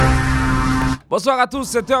Bonsoir à tous,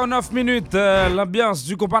 7h09. L'ambiance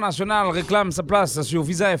du compas national réclame sa place sur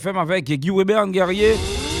Visa FM avec Guy Weber Guerrier.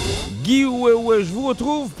 Guy Wewe, je vous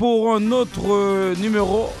retrouve pour un autre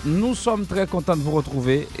numéro. Nous sommes très contents de vous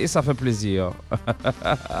retrouver et ça fait plaisir.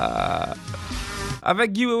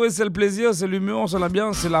 Avec Guy Wewe, c'est le plaisir, c'est l'humour, c'est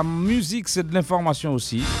l'ambiance, c'est la musique, c'est de l'information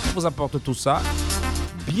aussi. On vous apporte tout ça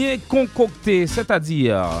bien concocté,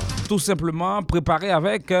 c'est-à-dire tout simplement préparé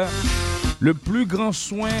avec le plus grand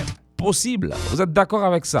soin possible. Vous êtes d'accord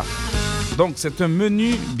avec ça? Donc c'est un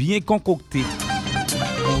menu bien concocté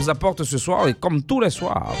qu'on vous apporte ce soir et comme tous les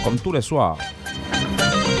soirs.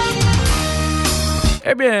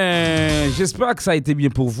 Eh bien, j'espère que ça a été bien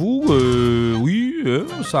pour vous. Oui,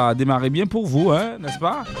 ça a démarré bien pour vous, n'est-ce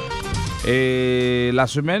pas? Et la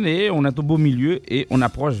semaine, on est au beau milieu et on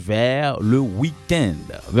approche vers le week-end.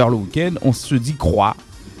 Vers le week-end, on se dit croix.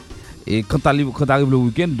 Et quand arrive le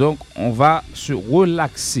week-end, donc, on va se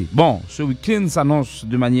relaxer. Bon, ce week-end s'annonce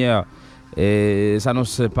de manière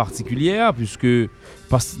particulière,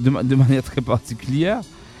 de manière très particulière,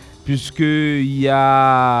 puisqu'il y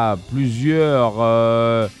a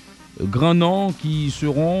plusieurs grands noms qui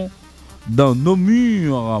seront dans nos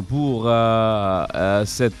murs pour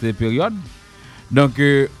cette période. Donc,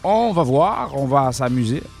 on va voir, on va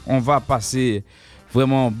s'amuser, on va passer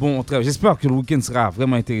vraiment bon travail. J'espère que le week-end sera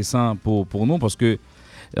vraiment intéressant pour nous parce que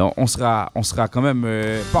on sera quand même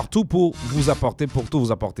partout pour tout vous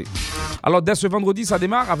apporter. Alors, dès ce vendredi, ça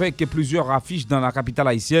démarre avec plusieurs affiches dans la capitale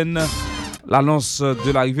haïtienne. L'annonce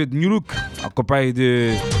de l'arrivée de New Look en compagnie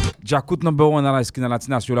de Jacout No.1 dans la esquina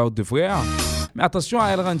latina sur la route de Frères. Mais attention à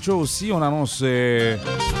El Rancho aussi, on annonce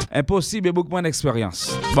impossible et beaucoup moins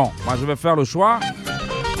d'expérience. Bon, moi je vais faire le choix.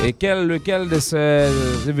 Et lequel de ces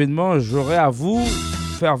événements j'aurai à vous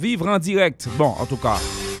faire vivre en direct? Bon, en tout cas,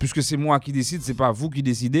 puisque c'est moi qui décide, c'est pas vous qui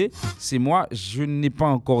décidez, c'est moi, je n'ai pas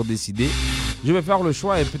encore décidé. Je vais faire le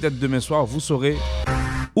choix et peut-être demain soir, vous saurez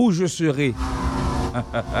où je serai.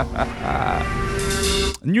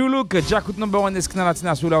 New Look, Jacout No.1 Esquina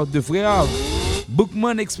Latina sur la route de Frères.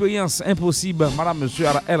 Bookman Experience Impossible, madame, monsieur,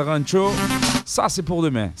 à la El Rancho. Ça, c'est pour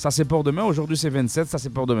demain. Aujourd'hui, c'est 27. Ça, c'est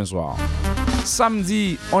pour demain soir.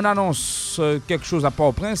 Samedi, on annonce quelque chose à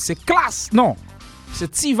Port-au-Prince. C'est classe. Non,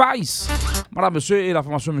 c'est T-Vice. Madame, monsieur, et la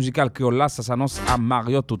formation musicale créole là, ça s'annonce à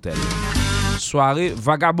Marriott Hotel. Soirée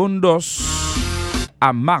Vagabondos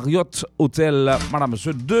à Marriott Hotel. Madame,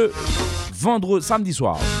 monsieur, samedi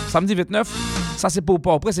soir. Samedi 29, ça, c'est pour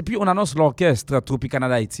Port-au-Prince. Et puis, on annonce l'orchestre Tropicana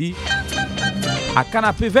d'Haïti à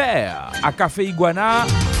Canapé Vert, à Café Iguana.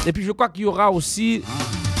 Et puis je crois qu'il y aura aussi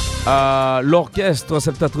l'orchestre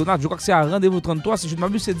septentrional. Je crois que c'est à Rendez-vous 33. Si je ne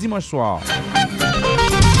m'abuse, c'est dimanche soir.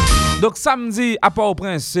 Donc samedi à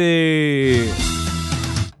Port-au-Prince, c'est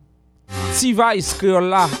T-Vice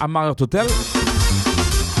Creola à Marriott Hotel.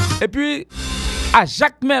 Et puis à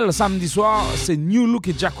Jacmel samedi soir, c'est New Look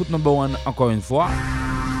et Jacout No.1 encore une fois.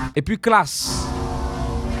 Et puis classe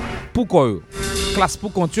pour quoi? Classe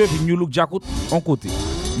pour continuer, puis New Look Jacout en côté.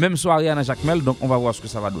 Même soirée à Jacmel, donc on va voir ce que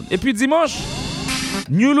ça va donner. Et puis dimanche,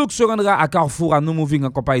 New Look se rendra à Carrefour à No Moving en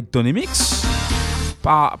compagnie de Tony Mix.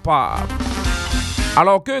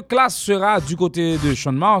 Alors que Classe sera du côté de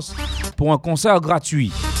Sean Mars pour un concert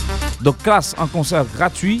gratuit. Donc Classe en concert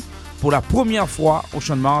gratuit pour la première fois au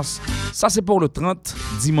Sean Mars. Ça c'est pour le 30,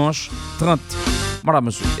 dimanche 30. Madame,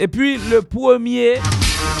 monsieur. Et puis le premier...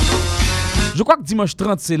 Je crois que dimanche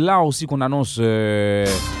 30, c'est là aussi qu'on annonce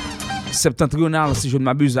septentrional, si je ne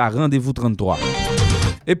m'abuse, à Rendez-vous 33.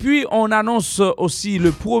 Et puis, on annonce aussi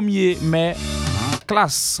le 1er mai,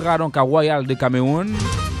 Classe sera donc à Royal de Cameroun.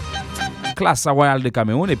 Classe à Royal de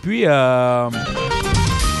Cameroun. Et puis,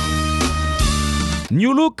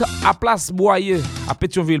 New Look à Place Boyer, à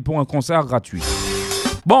Pétionville, pour un concert gratuit.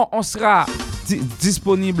 Bon, on sera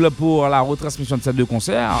disponible pour la retransmission de ces deux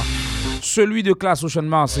concerts. Celui de Classe au Champ de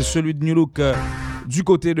Mars et celui de New Look du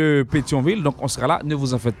côté de Pétionville. Donc on sera là, ne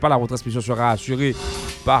vous en faites pas, la retransmission sera assurée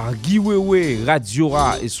par Guy Wewe,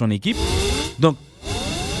 Radiora et son équipe. Donc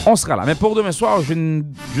on sera là. Mais pour demain soir, je ne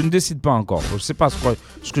décide pas encore. Je ne sais pas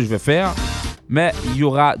ce que je vais faire. Mais il y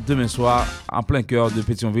aura demain soir, en plein cœur de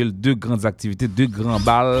Pétionville, 2 grandes activités, 2 grands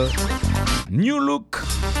bals. New Look,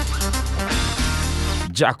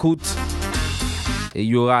 Jacout. Et il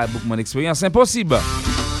y aura beaucoup moins d'expérience impossible.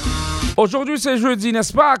 Aujourd'hui, c'est jeudi,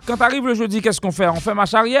 n'est-ce pas? Quand arrive le jeudi, qu'est-ce qu'on fait? On fait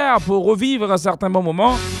marche arrière pour revivre un certain bon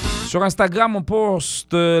moment. Sur Instagram, on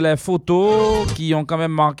poste les photos qui ont quand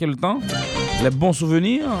même marqué le temps, les bons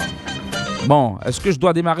souvenirs. Bon, est-ce que je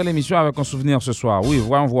dois démarrer l'émission avec un souvenir ce soir? Oui,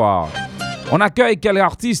 voyons voir. On accueille quel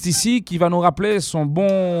artiste ici qui va nous rappeler son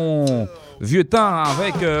bon vieux temps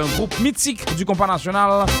avec un groupe mythique du compas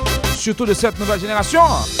national, surtout de cette nouvelle génération.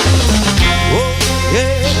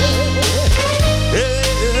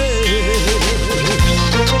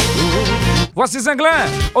 Voici Zinglin,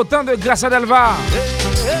 autant de Gracia Delva,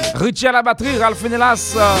 Richie à la batterie, Ralph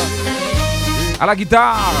Nelas à la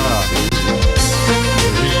guitare,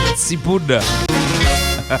 Sipoud.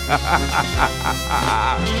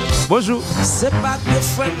 Bonjour. C'est pas de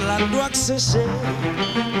faire la loi que sécher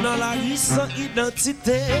dans la rue sans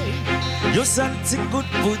identité. Yo seul petit coup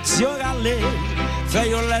de bout yo râler, fait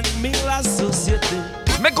yo l'ennemi la société.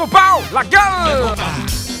 Mais qu'on parle, la gueule.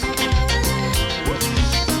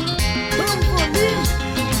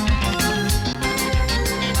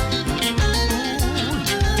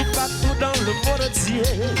 Tout partout dans le monde entier,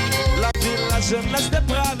 la ville, la jeunesse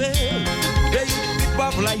dépravée, des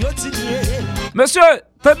hip-hop la yotinie. Monsieur,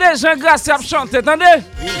 attendez, Jean Gracia a chanté, attendez.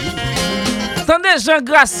 Attendez, Jean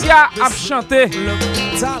Gracia a chanté.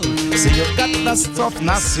 L'hôpital, c'est une catastrophe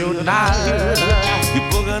nationale. Il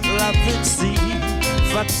faut rendre la vie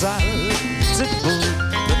fatale. C'est beau,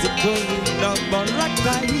 c'est beau, dans mon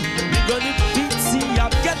lacaille. Il connaît pitié, il y a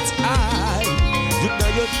get high. You know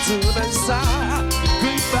you tourne ça,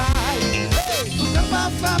 goodbye. Hey, tu n'as pas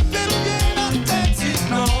frappé bien la tête,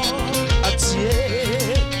 non. Adieu.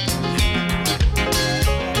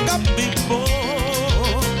 Capibon.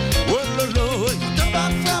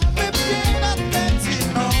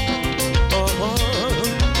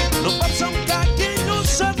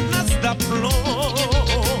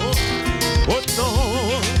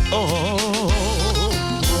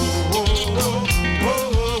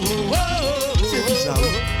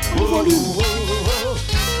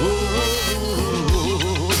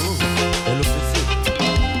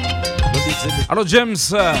 Allô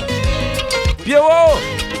James, Pierrot,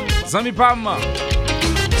 Zami Pam,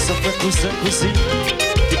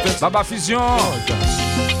 Baba Fusion.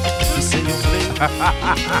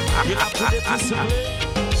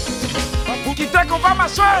 Qui t'a qu'on va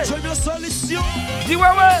marcher? Dis ouais.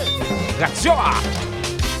 Réaction.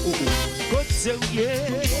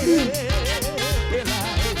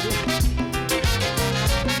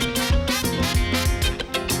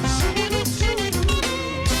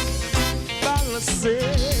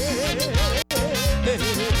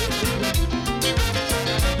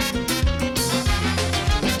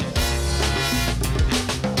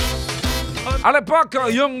 À l'époque,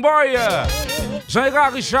 Young Boy,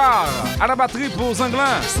 Jean-Hérard Richard, à la batterie pour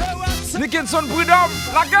Zinglin, Nickinson Prudhomme,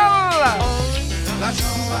 la gueule! La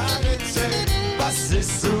chambre arrêtée, passer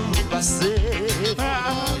sous, passer dans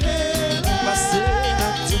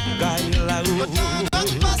tout gagne là-haut.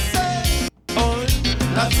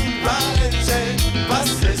 La vie arrêtée,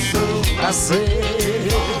 passer sous, passer.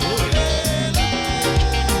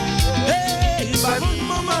 Hey, babon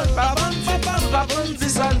maman, babon papa, babon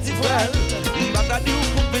dis anti frère. Bagadi ou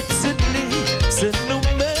pour petite lit, c'est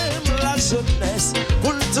nous-mêmes la jeunesse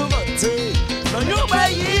pour le tomater dans nos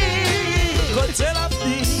pays. Côté la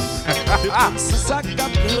vie, c'est ça qu'a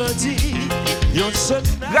grandi. Yon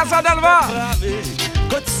jeunesse Gracia Delva.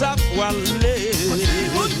 Côté ça pour aller.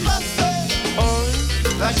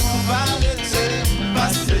 La chambre va arrêter,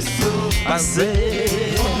 passer sous, passer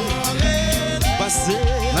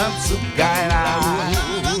dans tout gagne là.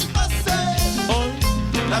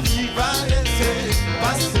 La vie va arrêter,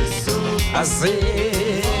 passer sous, passer.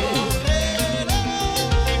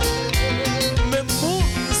 Mais pour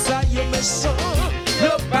ça y est méchant,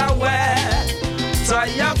 y'a pas ouais, ça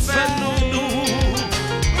y a fait nous.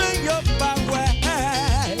 Mais y'a pas ouais,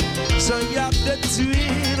 ça y a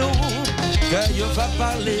détruit nous. Que y'a va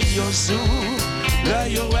parler y'a jour, là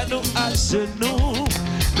y'a ouais nous à genoux.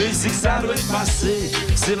 Mais si ça doit passer,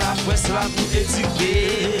 c'est la presse là pour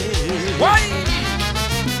éduquer. Ouais.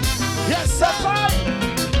 Yes, papa.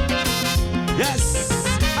 Yes.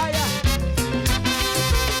 Aïe.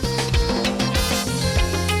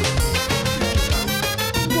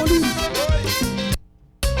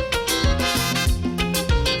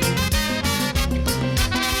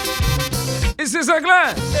 Ici Zinglin.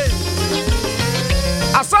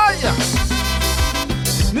 Assaille.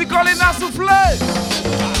 Nicolina soufflé.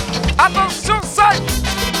 Attention, ça.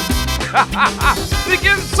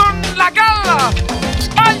 Dickinson la gueule.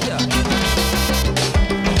 Aïe.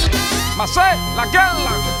 Marseille, la gueule.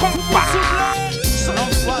 Compa.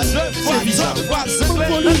 C'est bizarre.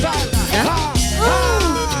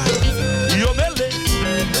 Yo mêlé.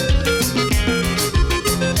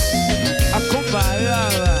 Accompagne.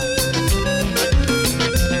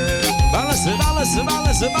 Balance.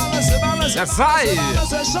 Assaille.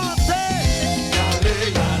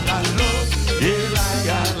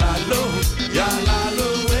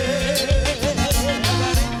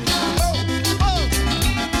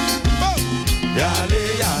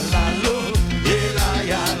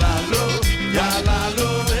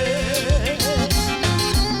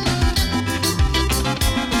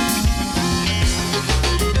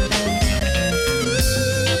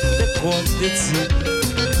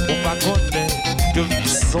 pas connaître que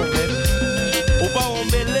son même. Ou pas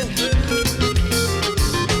embêler.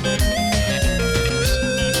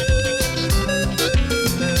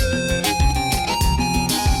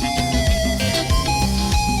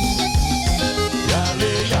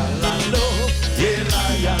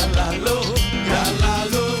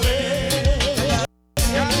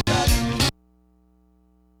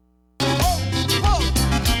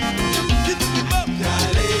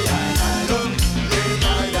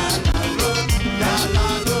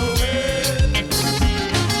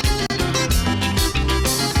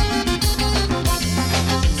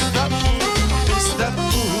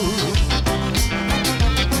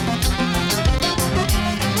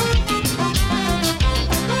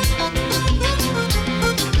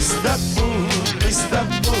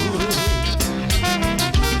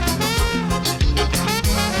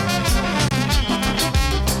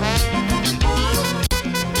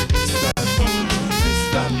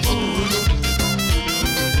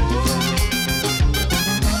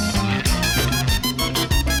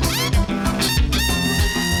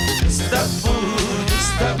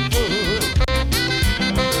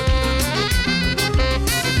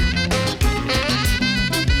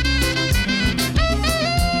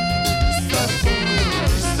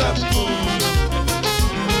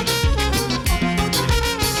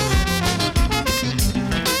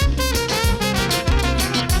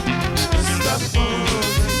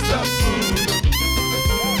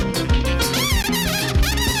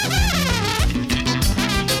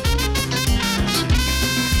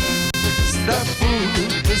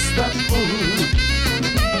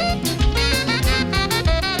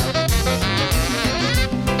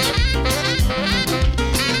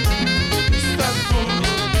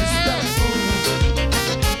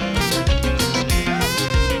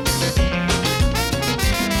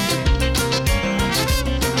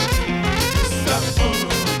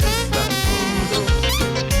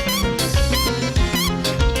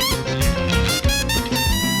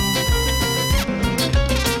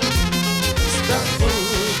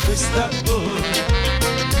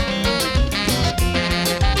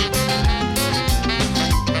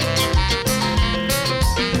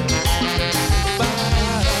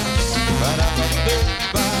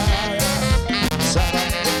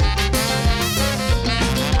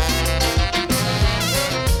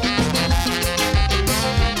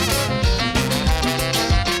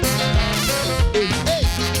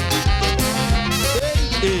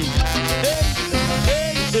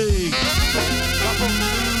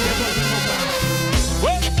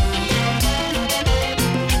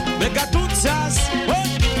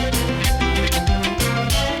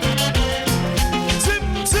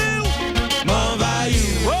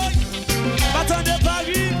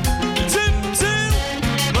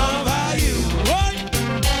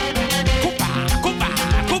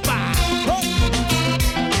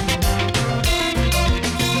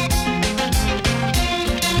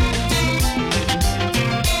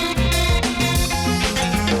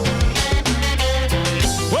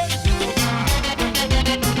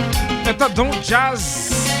 Donc jazz.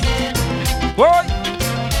 Oui.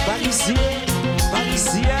 Parisien,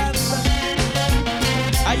 parisienne,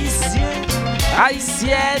 haïtienne,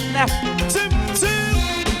 Haïtienne. tim, tim,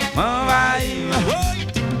 M'en vaille. oui.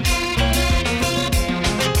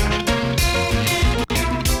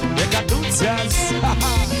 Les gâteaux de jazz.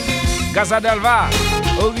 Casa Delva.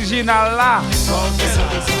 Original là.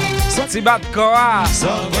 Tibat Koa.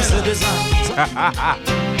 C'est des arts.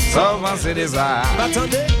 Souvent c'est des arts.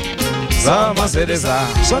 Attendez. Souvent c'est des arts.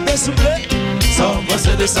 Chantez soufflez. Souvent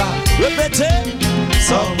c'est des arts. Répétez.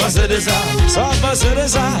 Souvent c'est des arts. Souvent c'est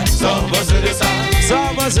des arts. Souvent c'est des arts.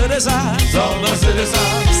 Souvent c'est des arts. Souvent c'est des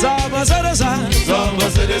arts. Souvent c'est des arts. Souvent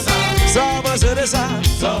c'est des arts. Souvent c'est des arts.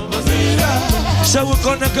 Souvent c'est des arts. Je vous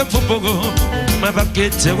connais que pour beaucoup. Mais pas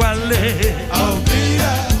quitter Wallé.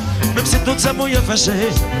 Même si tout ça mouille fâché.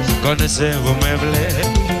 Connaissez-vous mes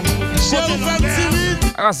blés.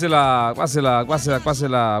 Quoi c'est là, quoi c'est là, quoi c'est là, quoi c'est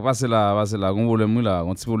là, quoi c'est là, quoi c'est là, un problème là,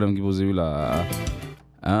 un petit problème qui pose là.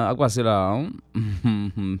 Hein, à quoi c'est là?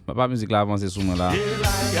 Pas musique là avancée sur moi là.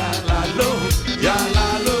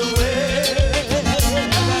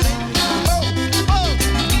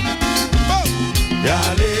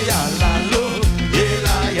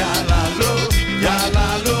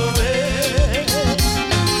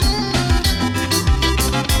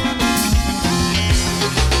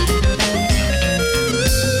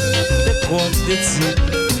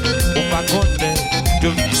 Ou pas connaître que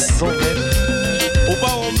son même. Ou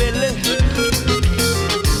pas embêler.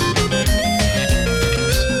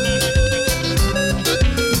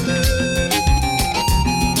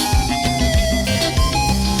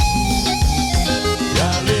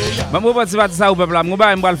 Yale, Maman pas ça au peuple là. Mon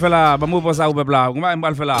ba me le faire là. Maman pas ça au peuple là. Mon ba me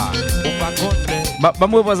le faire là.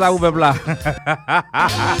 Maman pas ça au peuple là.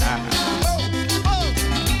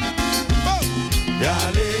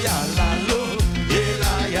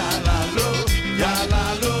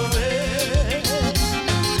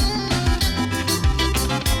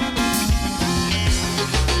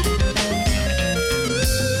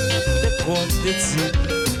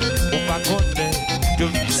 On va connaître que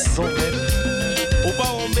son on va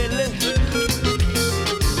embêler.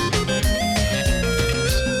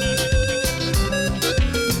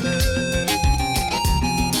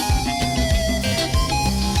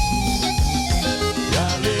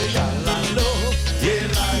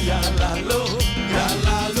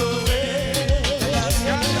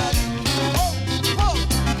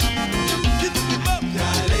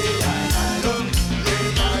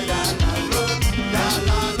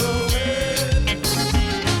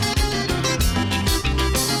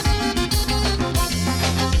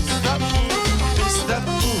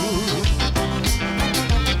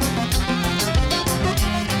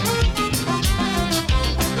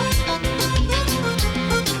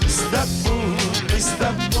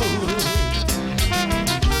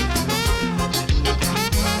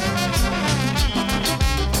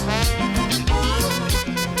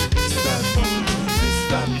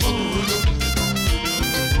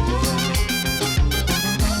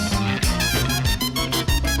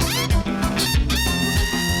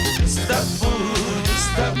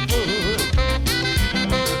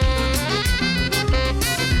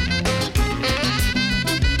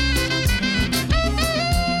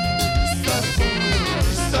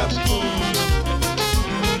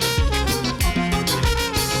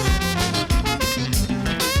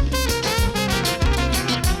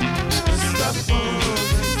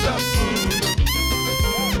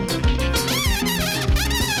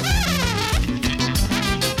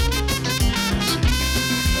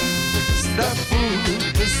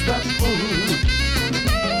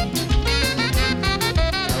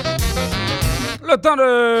 Le temps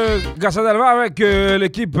de Garça Delva avec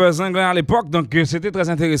l'équipe Zinglin à l'époque, donc c'était très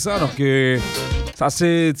intéressant. Donc ça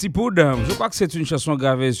c'est Tipoud. Je crois que c'est une chanson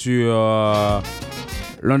gravée sur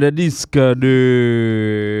l'un des disques de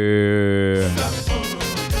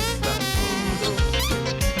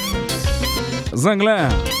Zinglin.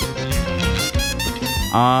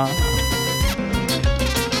 Ah.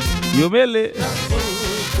 Yobele.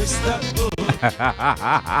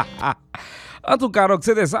 En tout cas, donc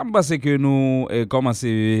c'était ça, parce que nous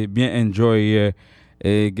commençons bien enjoy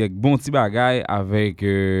quelques bons petits bagailles avec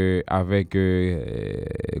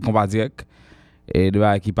combat direct et de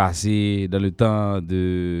bagailles qui passaient dans le temps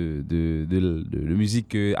de musique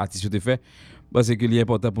que artiste fait. Parce que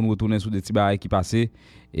l'important pour nous retourner sur des petits bagailles qui passaient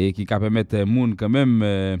et qui permettent monde quand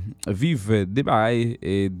même vivre des bagailles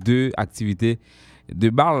et deux activités de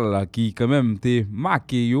balles qui quand même te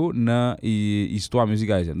marqué yo dans histoire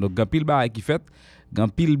musicale. Donc grand pile bail qui fait, grand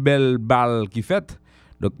pile belle balle qui fait.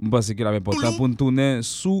 Donc je pense que c'est important pour nous tourner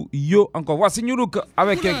sous yo encore. Voici New Look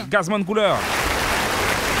avec Gazman couleur.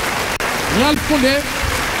 Ralph Condé,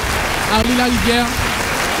 Avril la rivière.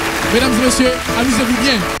 Mesdames et messieurs, amusez-vous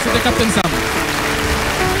bien. C'était Captain Sam.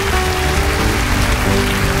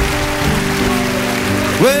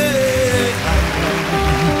 Ouais.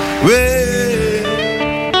 Ouais.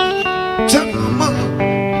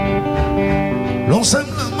 L'on s'aime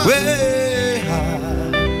maman. Ouais,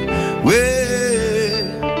 ouais.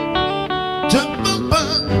 Je peux pas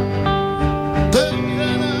te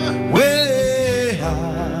ouais,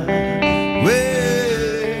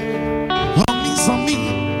 ouais. Oh mes amis,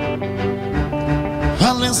 à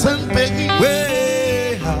l'ancien pays.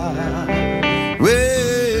 Ouais,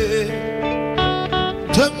 ouais.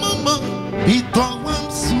 Je maman, il t'en va me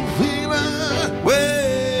souffrir. Ouais.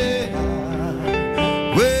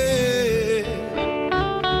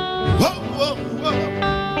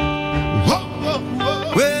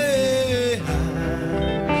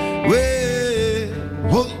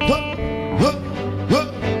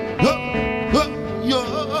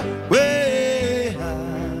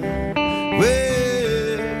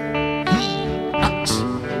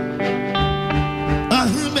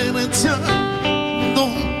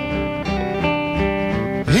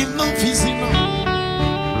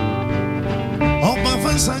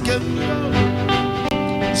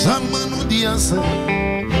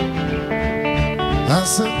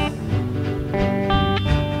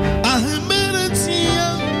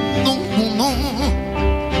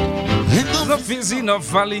 No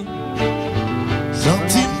fali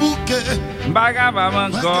Gentil bouquet Bagaba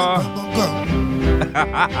encore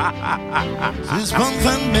Suspend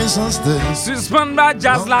fan méchanceté Suspend ba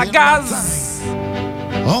jazz la gaz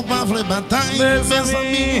On va faire bataille, mes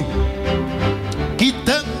amis. Qui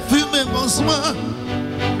t'aime fumer bonsoir.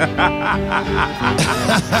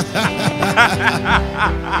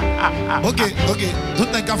 Ok. Tout le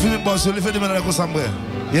monde qui a fumé bonsoir, il fait des manières comme ça.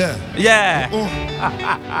 Yeah. Oh.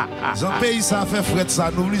 J'en paye ça, fait fret ça,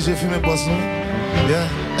 n'oublie, j'ai fumé bonsoir. Yeah.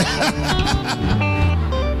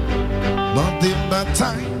 Dans des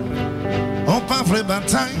batailles, on va faire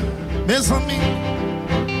bataille, mes amis.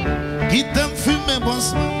 Qui t'aime fumer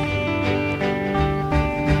bonsoir.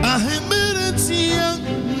 Ah,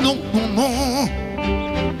 non.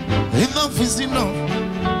 Et non, fils, non.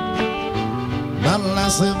 Là,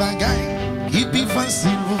 c'est bagaille qui est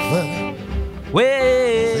facile vous faire. Oui.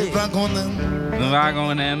 C'est pas qu'on aime.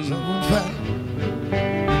 Je vous fais.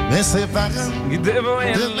 Mais c'est pas grave. Il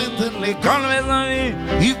devrait l'école, mes amis.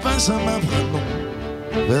 Il passe à ma vraiment.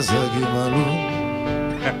 C'est ça qui m'a loué.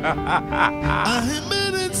 Ah,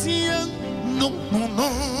 non.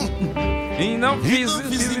 Il n'en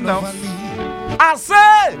fils, non.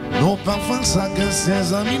 Assez! Non, pas faire ça que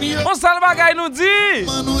c'est un million. On s'en bagaille nous dit.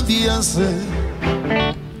 On nous dit assez.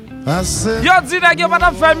 Yo dit que yo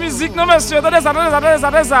pas faire musique non monsieur.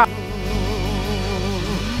 Attendez ça.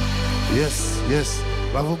 Yes.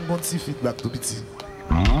 Bravo mon petit feedback tout petit.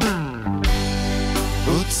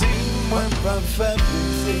 Outil moi pas faire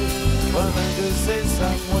musique. Pendant que c'est ça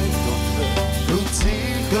moi tombe. Outil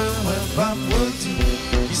que moi pas produit.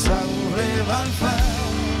 Qui ça ouvre va le faire.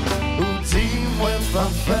 Moi pas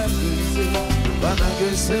faire musique, pendant que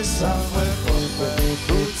c'est ça moi qu'on fait.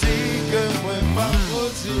 Outil que moi pas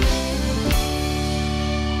produit.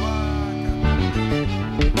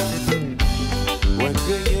 Moi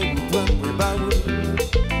crier pour moi baroud,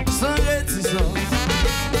 sans réticence.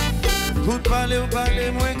 Tout parler ou parler,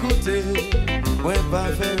 moi écouter, moi pas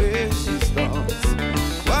faire résistance.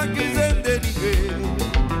 Moi qui j'aime délivrer,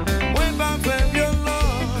 moi pas faire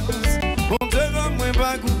violence. Mon Dieu comme moi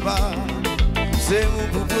pas coupable. C'est vous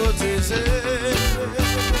pour protéger.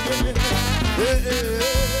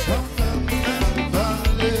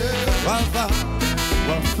 Wafa,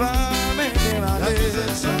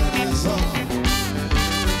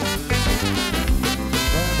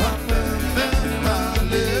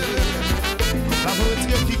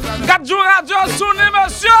 Quatre jours radio sonné,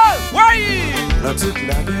 monsieur. Oui. Dans toute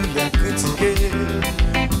la vie, il y a critiqué.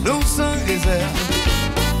 Nous sans réserve.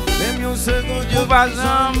 Même un second, Dieu va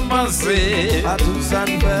jamais penser à tout ça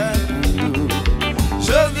nous fait.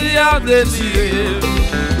 Je dis à désirer,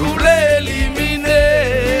 nous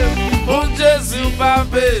l'éliminer. Mon Jésus pas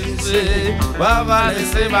péché, va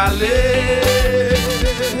laisser m'aller.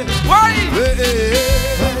 Oui.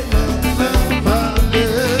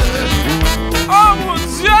 Oh mon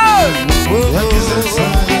Dieu.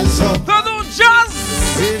 Donne-nous jazz.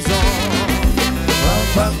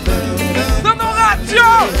 Donne-nous radio.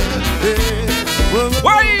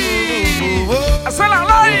 Oui. C'est la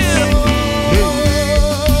live.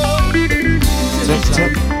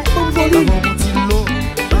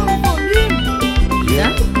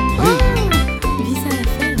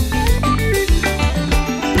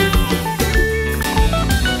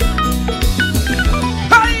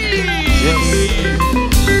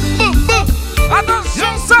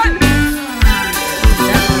 Attention,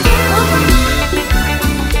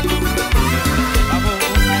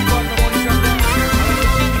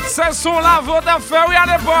 ce sont la vôtre d'affaires, oui, à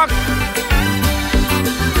l'époque.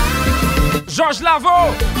 Georges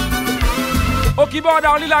Lavaux, au keyboard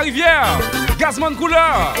Avril la rivière, Gazman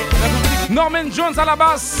couleur, Norman Jones à la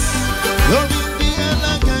basse.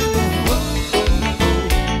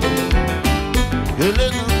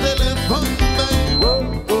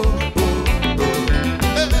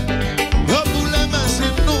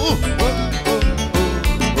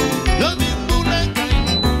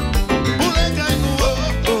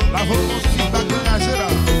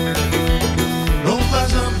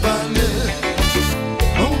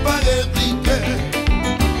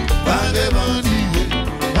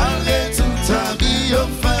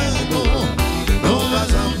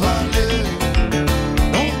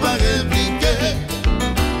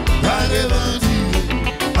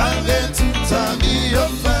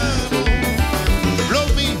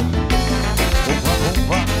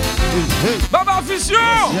 Baba Fission!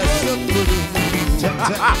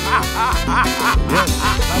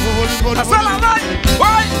 Ça la vaille!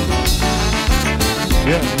 Ouais!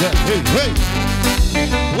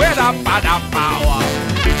 Where the power?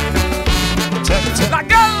 La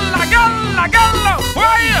gueule!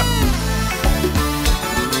 Ouais!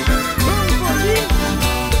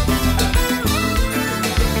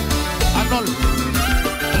 Arnold!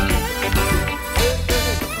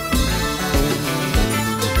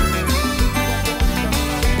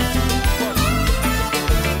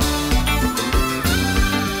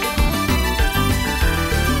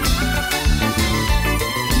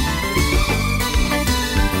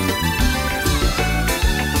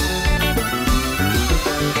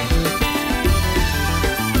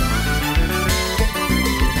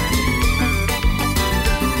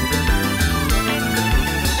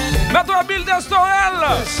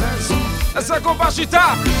 Avril. C'est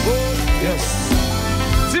Compachita.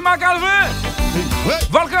 Tima Calvin.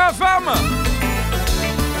 Volcan FM.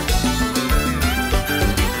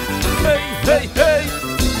 Hey, hey, hey.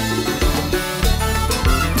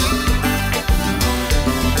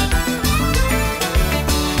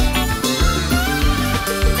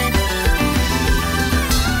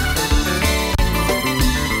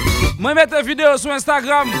 Moi mettre une vidéo sur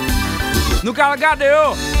Instagram. Nous allons regarder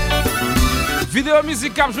yo. Vidéo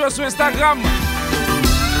musique qui joué sur Instagram.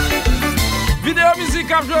 Vidéo musique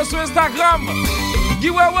qui joué sur Instagram.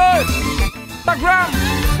 Wewe Instagram.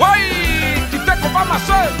 Oui, qui t'es pas ma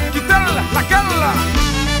soeur, qui t'es laquelle.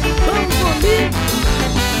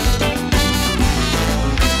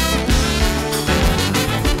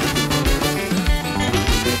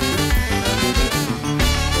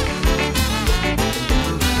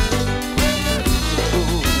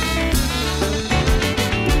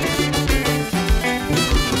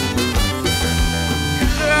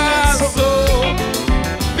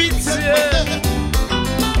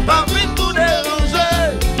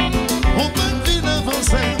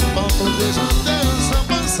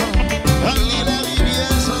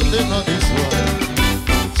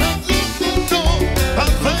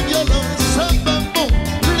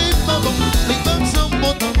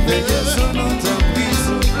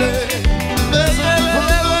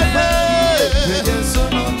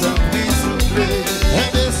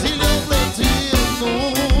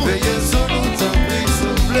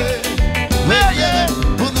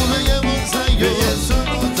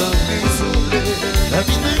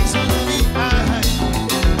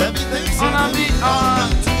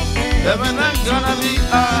 Everything's gonna be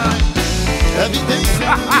alright.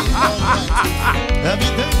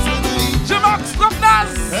 Everything's gonna be. Je marque stop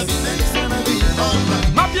Naz. Everything's gonna be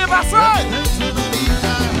alright. Ma pied passé.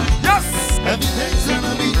 Yes. Everything's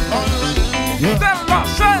gonna be alright. Telle la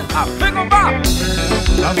chaîne à fait combat.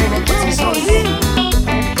 La volonté c'est ça.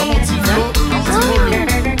 Comme on dit flow, on dit volume.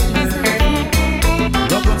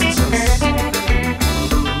 La petite sauce.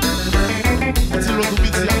 On dit l'eau du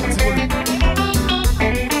pitié, on dit volume.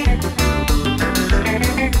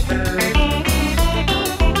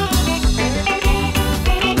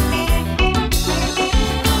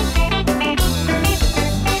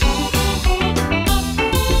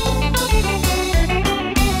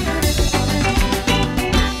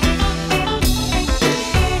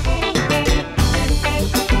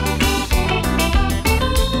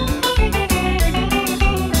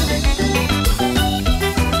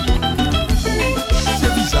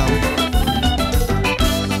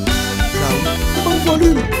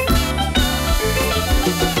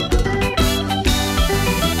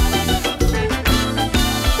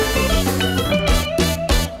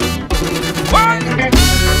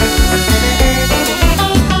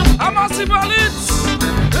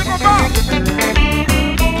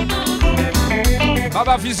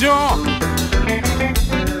 Baba Vision.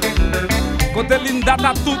 Côté Linda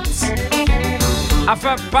da toutes. A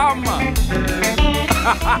fait pam.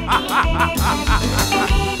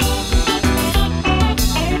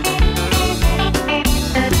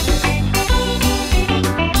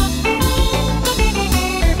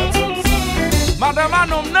 Madame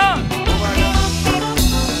Anom non.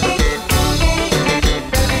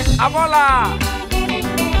 Avant là.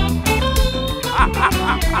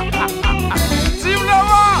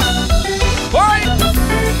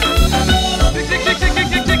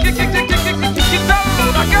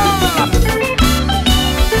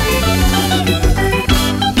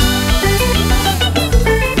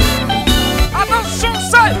 Attention,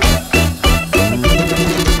 c'est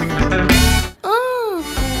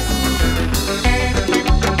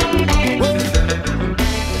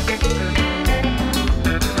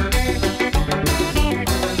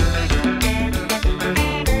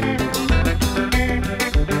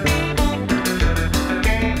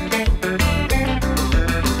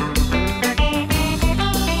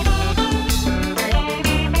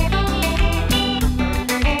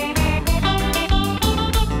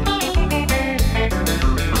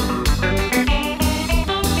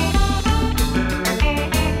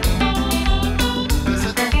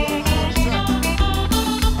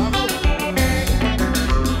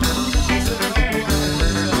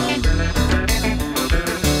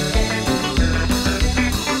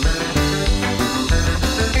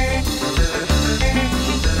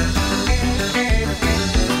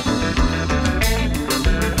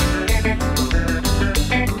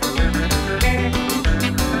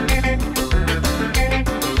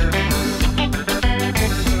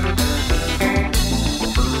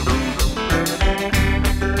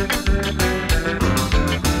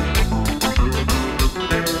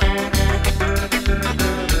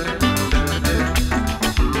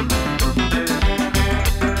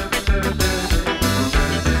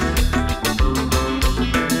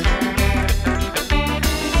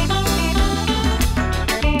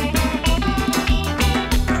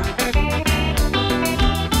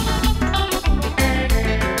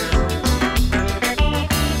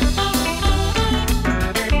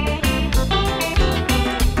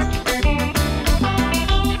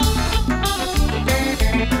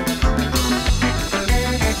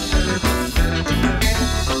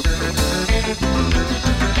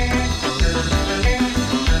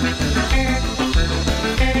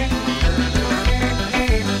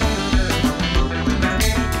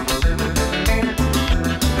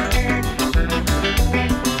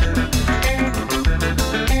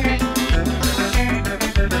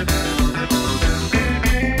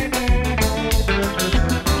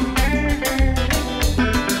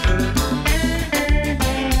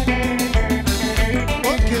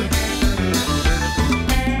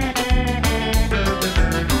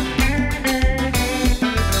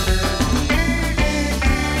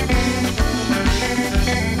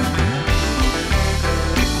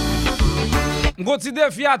Gros petit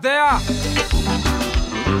défi à terre.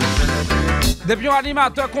 Depuis un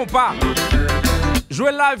animateur compas.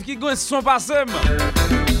 Jouer live qui gagne son passé.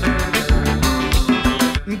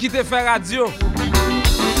 M'quitte faire radio.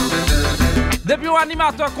 Depuis un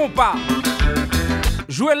animateur compas.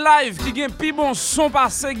 Jouer live qui gagne plus bon son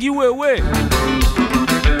passé qui Wewe.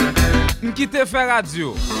 M'quitte faire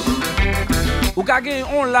radio. Ou ka gen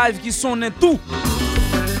un live qui sonne tout.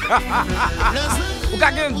 Ou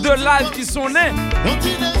ka gen deux live qui sonne. Hein?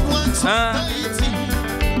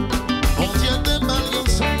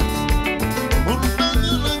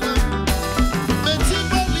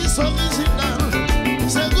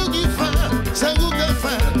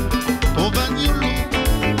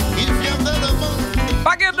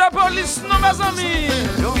 Pas de police, non, mes amis.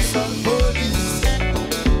 Yon seul police,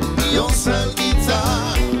 yon seul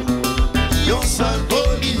guitare, yon seul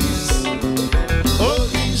police,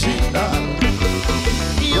 original.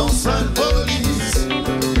 Yon seul police,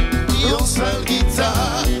 yon seul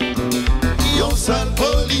guitare, yon seul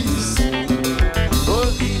police,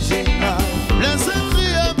 original. Les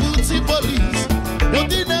écrits bouti police, yon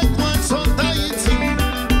dit les coins sont Haïti.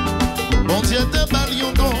 Bon Dieu te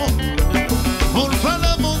balion don.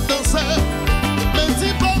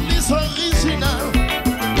 Original,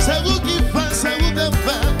 c'est vous qui faites, c'est vous qui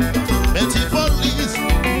faites. Petit police,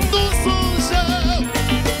 nous sommes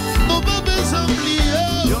nos bébés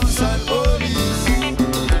oubliés. Yon seul police,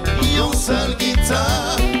 yon seul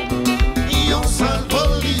guitare, yon seul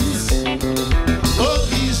police,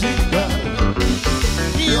 original.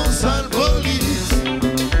 Yon seul police,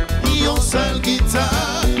 yon seul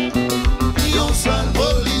guitare, yon seul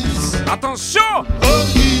police. Attention!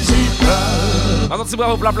 Attention,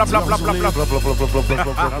 bravo, bla bla bla bla bla bla.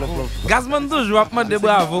 Gazman toujours à demander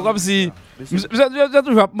bravo, comme si. J'ai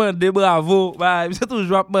toujours à demander bravo. J'ai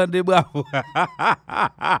toujours à demander bravo.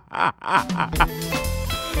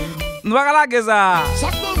 Nous allons la gueule ça.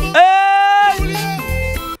 Hey!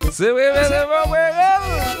 C'est vrai, c'est vrai.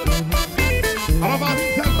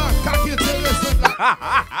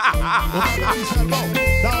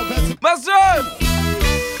 Monsieur!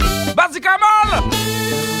 Badi Kamal!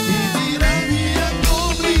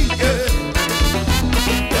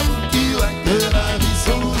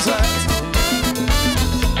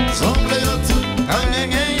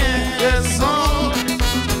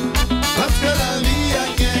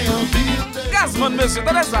 Gazman, monsieur,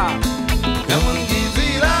 tenez ça. Comment qui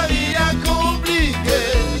la vie a compliqué?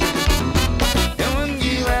 Comment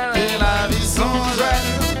qui la vie sans joie?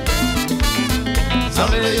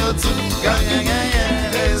 Semble yo tout gagner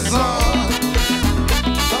raison.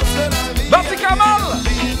 Badi Kamal!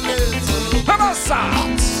 Comment ça?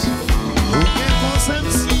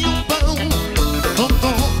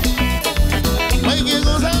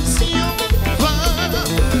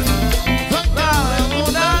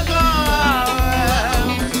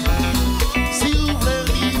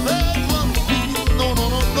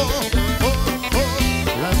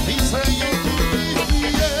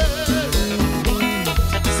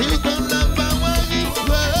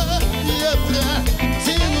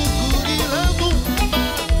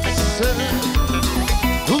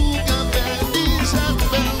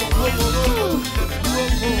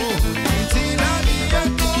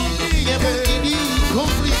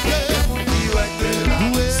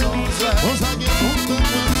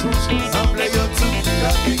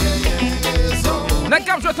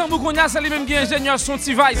 J'attends beaucoup, c'est lui-même qui est ingénieur son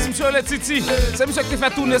T-Vice, c'est monsieur le Titi. C'est monsieur qui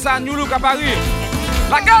fait tourner ça à New Look à Paris.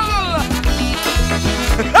 La gueule!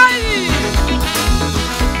 Hey!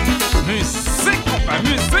 Musique, enfin,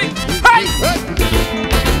 musique! Hey!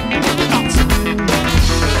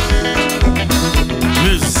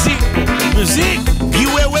 Musique,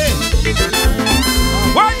 Wewe.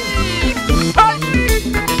 Ouais! Hey!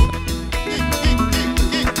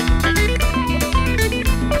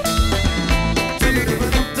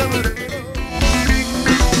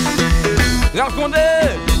 Condé.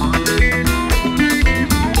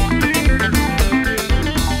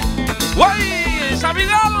 Oui,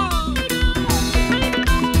 Chaminal.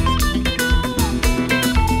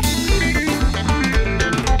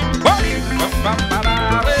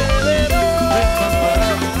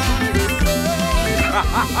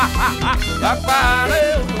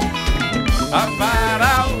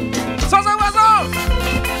 Sans un oiseau.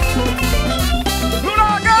 Nous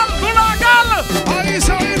la gueule. Aïe,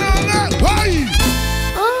 ça y est, aïe.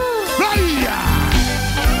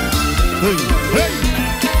 Hey,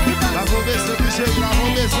 la mauvaise Michel, la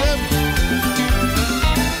mauvaise.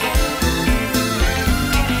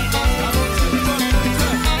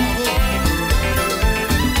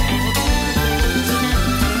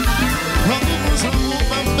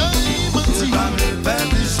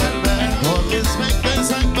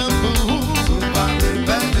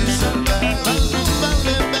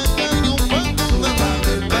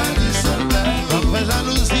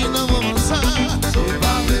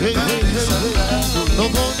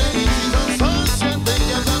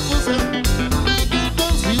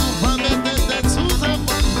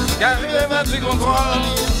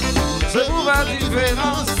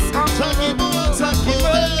 différence. Ça qui bon, ça qui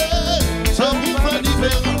fait. Ça qui fait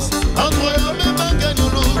différence. Entre eux, même gagne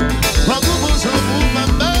l'eau. Pas pour vous, ça vous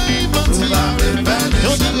m'aime, mentir.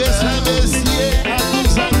 On dirait ça, messieurs, à tout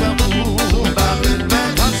ça, l'amour.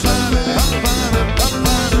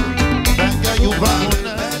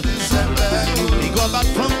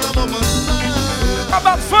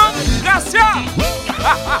 Combat de femme, Gracia.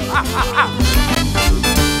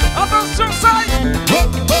 Attention, ça.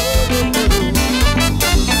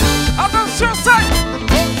 Attention, ça.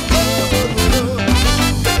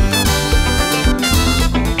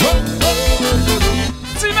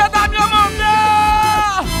 Si mesdames, y'a mon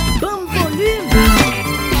gars. Bon volume.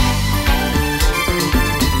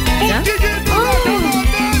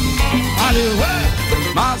 Allez, ouais.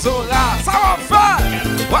 Mazora, ça va faire.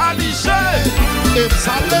 Waliché. Et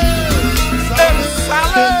salé.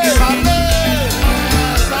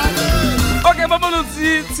 Ok, bon, nous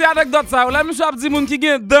si anecdote ça. Là, monsieur a dit moun qui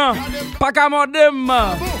gen dedans. Pas qu'à modem.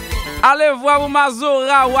 Allez voir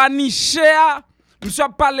Mazora ou Anichea. Monsieur a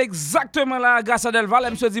parlé exactement là, grâce à Delva. Là,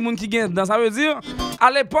 monsieur dit moun qui gen dedans. Ça veut dire,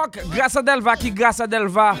 à l'époque, grâce à Delva,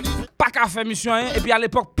 pas qu'à faire mission. Hein? Et puis à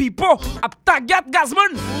l'époque, Pipo a taguet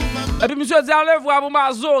Gazman. Et puis monsieur dit, allez voir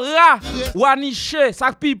Mazora ou Anichea.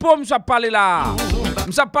 Ça Pipo, monsieur a parlé là.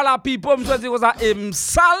 Monsieur a parlé à Pipo, monsieur dit ça. Et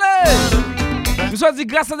m'salé. Monsieur dit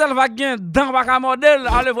grâce à Delva gen dans baka modèle,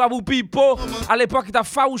 allez voir pour Pipo. À l'époque, il t'a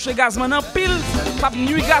faouché Gazman en pile, t'a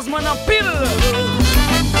nuit Gazman en pile.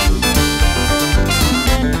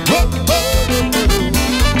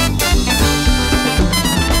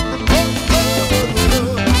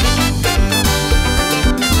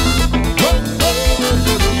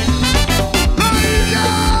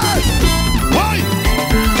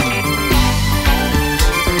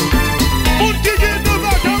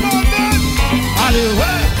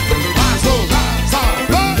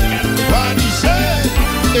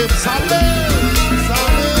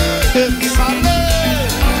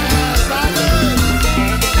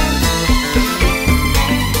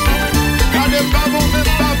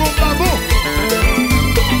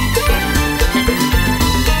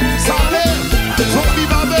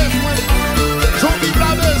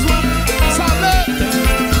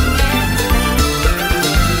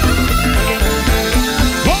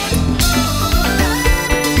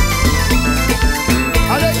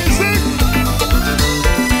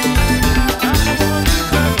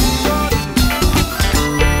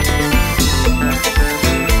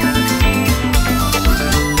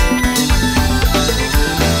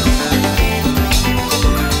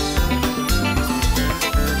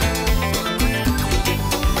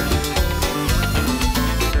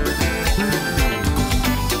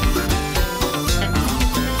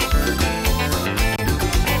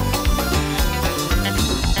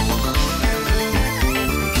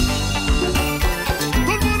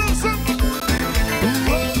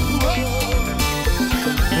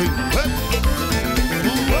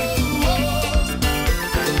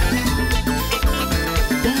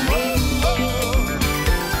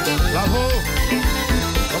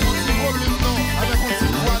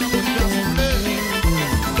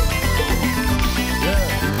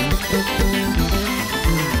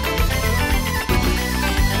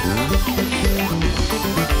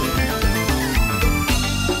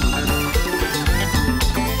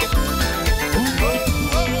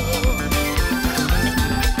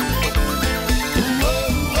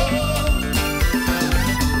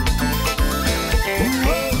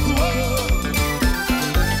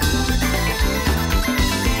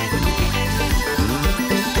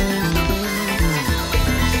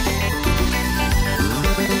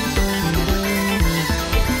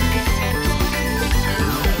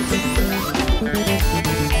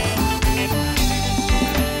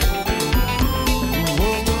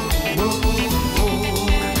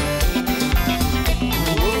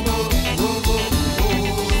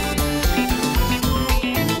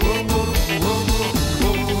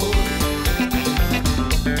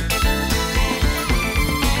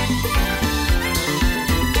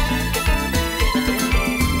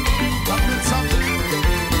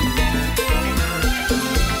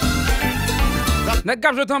 Net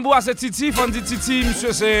cap je tambour à cette Titi, Fondi Titi,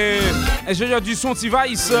 monsieur c'est ingénieur du son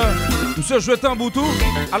T-Vice. Monsieur jouait tambour tout.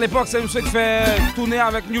 À l'époque, c'est monsieur qui fait tourner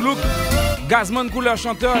avec New Look. Gazman couleur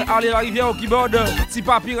chanteur, Arlie la Rivière au keyboard,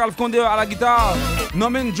 Tipapi Ralph Condé à la guitare,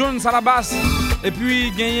 Norman Jones à la basse, et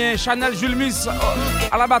puis gagné Chanel Jules Miss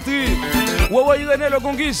à la batterie. Wewe Live-Jeudi le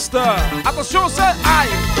gongiste. Attention, c'est aïe.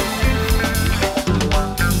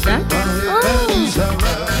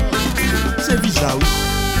 C'est bizarre.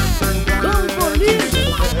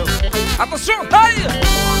 Attention, aïe.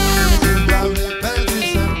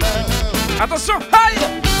 Attention, aïe!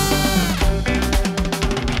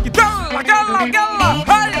 La gala,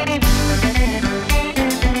 aïe!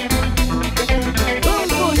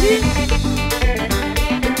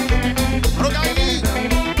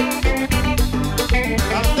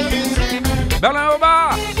 Berlin au bas!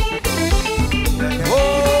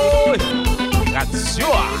 Oh! Radio!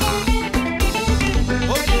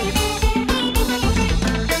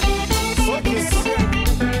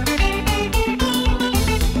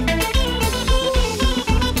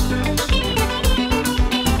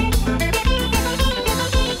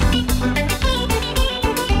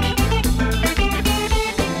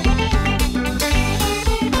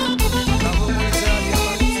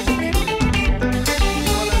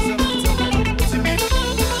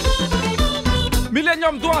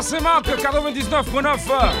 Millennium doit ses marques 99.9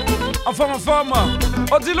 en forme.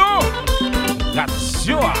 Odilo,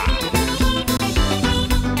 radio.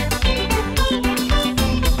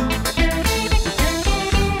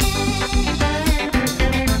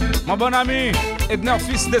 Mon bon ami, Edner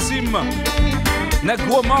fils de Sim,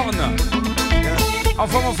 Negro Morne, en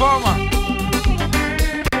forme.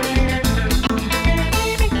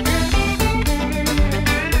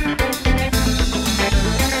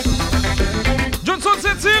 Johnson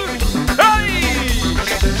Cécile, hey!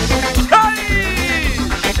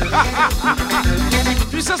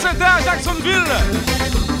 Puissance Inter à Jacksonville,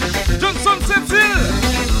 Johnson Cécile,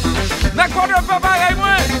 d'accord de papa et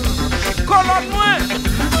moi, colonne moi.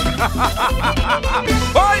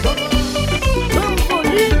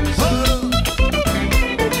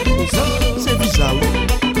 C'est bizarre.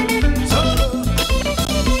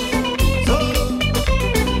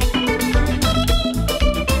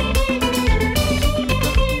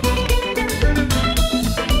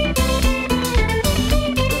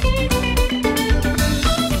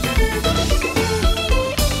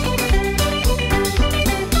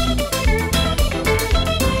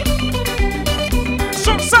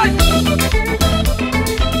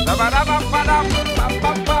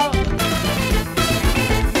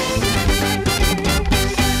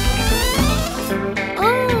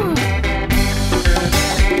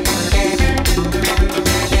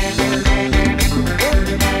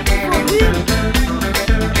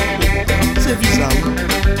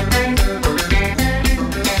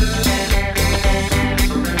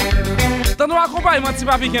 Accompagnement petit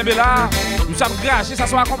papi Kembela, nous sommes gâchés, ça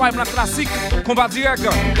soit accompagnement classique, combat direct.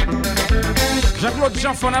 Jean-Claude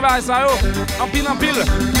Jean-Fon ça en pile,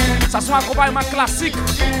 ça soit accompagnement classique,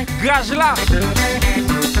 grage là.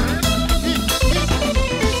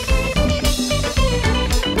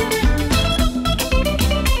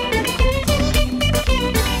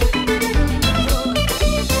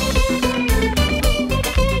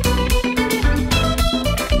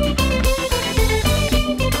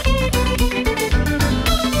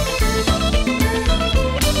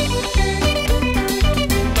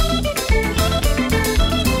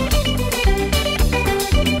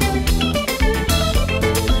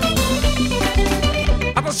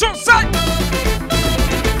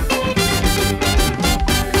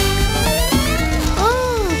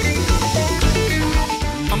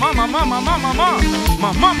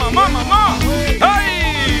 Maman. Hey!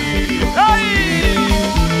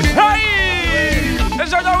 Et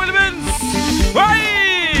Jordan Wilbins.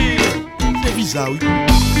 Hey! C'est bizarre, oui.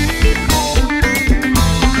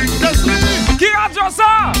 Qui radio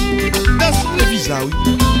ça? C'est bizarre, oui.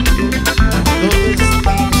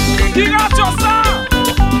 Qui radio ça?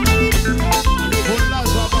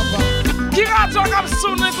 Qui radio comme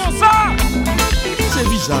sonné comme ça? C'est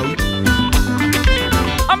bizarre, oui.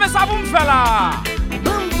 Ah mais ça vous me fait là.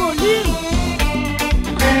 Bon volume.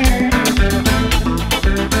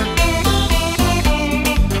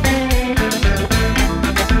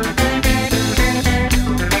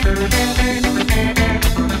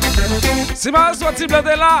 Si ma sorti blé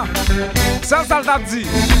de là, ça t'a dit.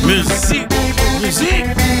 Musique.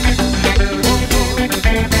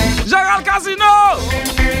 Gérald Casino.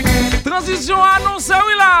 Transition annoncée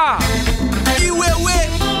oui là. Wewe.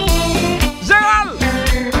 Gérald.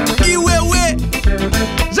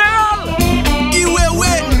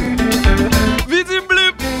 Vidi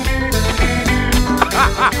blip.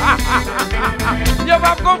 Yo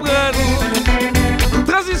va comprendre.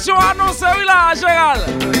 Transition annoncée oui là, Gérald.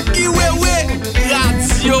 Wewe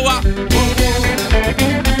radio.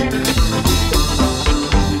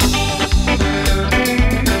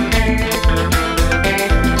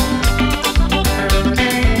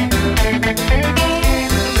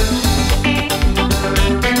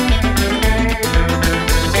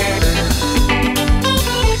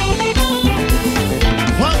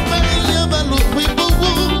 Família, mano, foi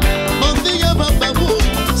bobo, mandei a bababu,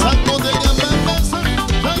 sacou de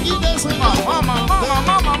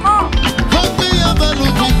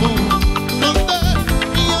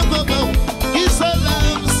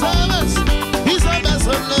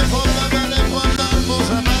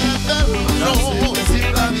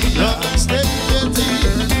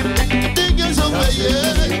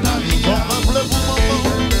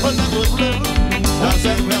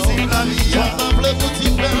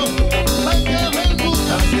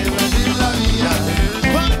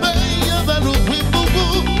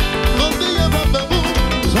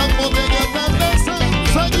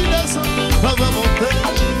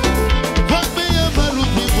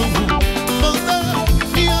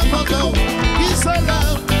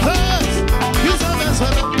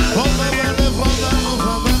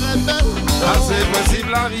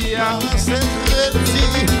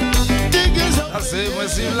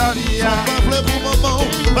possible la vie. Sans pas fleur pour maman,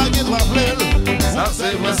 pas de trois fleurs. Ça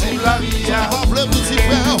c'est possible la vie. Sans pas fleur pour petit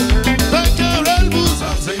frère, pas de pour Ça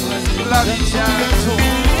c'est possible la vie.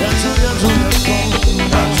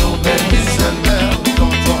 Garçon, béni, Seigneur,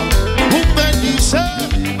 tonton. Ou béni, Seigneur.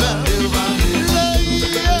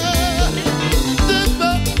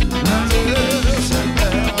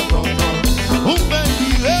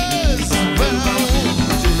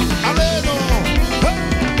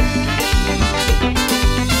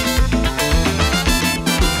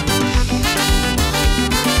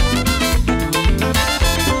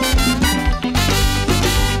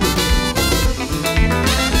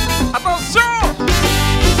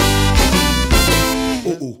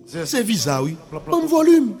 C'est visa, oui. Comme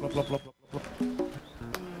volume.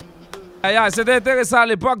 C'était intéressant à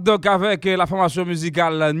l'époque, donc avec la formation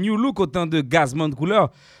musicale New Look, autant de Gazman de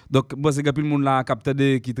couleur. Donc, moi, c'est que tout le monde là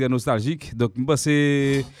capté qui est très nostalgique. Donc, moi,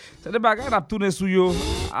 c'est des bagages qui ont tourné sur eux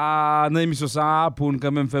dans l'émission ça pour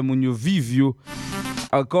quand même faire mon vivre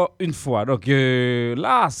encore une fois. Donc,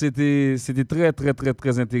 là, c'était très, très, très,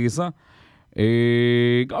 très intéressant.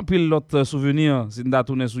 Et quand pile l'autre souvenir, c'est de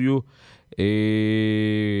tourner sur eux. Et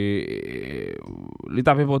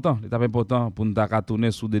l'étape important pour nous tourner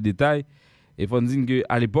sur des détails. Et il faut dire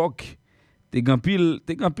qu'à l'époque, t'es grand pile,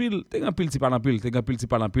 c'est pas l'empile, t'es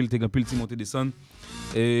monter descendre.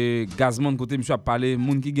 Et Gazman, côté monsieur a parlé,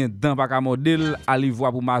 moun qui gen dans pas ka modèle, aller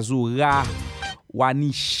voir pour Mazura,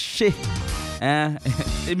 Waniche. Hein?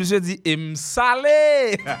 Et monsieur dit, em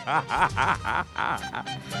salé.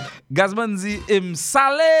 Gazman dit, em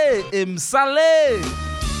salé.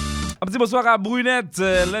 Un petit bonsoir à Brunette,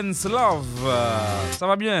 Lens Love. Ça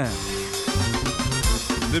va bien?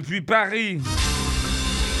 Depuis Paris.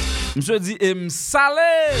 Monsieur dit, em salé.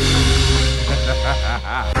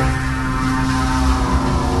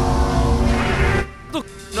 Donc,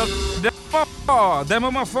 des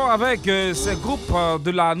moments forts avec ces groupes de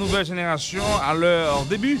la nouvelle génération à leur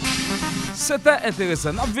début. C'était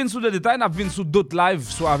intéressant. Nous venons sous des détails, nous venons sous d'autres lives,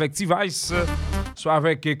 soit avec T-Vice, soit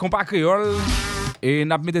avec Compa Créole. Et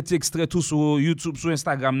nous avons mis des petits extraits tout sur YouTube, sur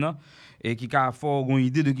Instagram, non? Et qui a fort une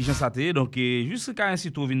idée de qui j'en sais. Donc, juste quand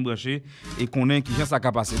ainsi tout vient brancher et qu'on ait qui j'en sais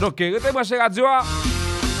qu'à passer. Donc, restez branché radio.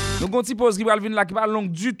 Donc, on petit pause qui va venir là, qui va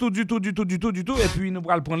longue du tout. Et puis, nous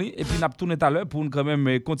allons prendre et puis, nous allons tourner tout à l'heure pour nous quand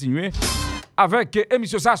même continuer avec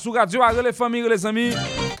émission ça sur radio. Les familles, les amis.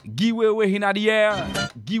 Guy Wewe in the air.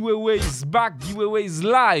 Guy Wewe is back. Guy Wewe is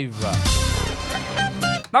live.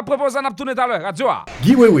 N'a proposé à tourner tout à l'heure, radio.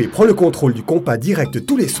 Guy Wewe prend le contrôle du compas direct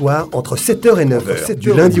tous les soirs entre 7h et 9h,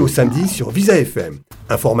 du lundi au samedi sur Visa FM.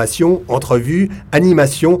 Informations, entrevues,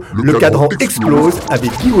 animations, le cadran explose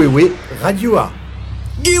avec Guy Wewe, Radio A.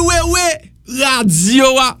 Guy Wewe, Radio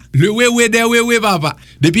A. Le Wewe des Wewe, papa.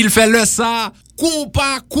 Depuis il fait le ça,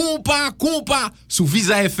 compas, sous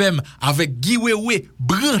Visa FM avec Guy Wewe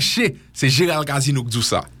branché. C'est Gérald Casino qui dit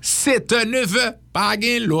ça. 7h, 9h, pas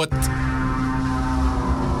gain l'autre.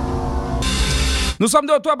 Nous sommes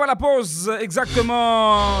de retour pour la pause,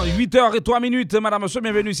 exactement 8h03, madame, monsieur,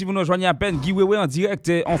 bienvenue si vous nous rejoignez à peine. Guy Wewe en direct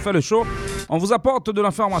et on fait le show. On vous apporte de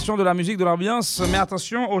l'information, de la musique, de l'ambiance, mais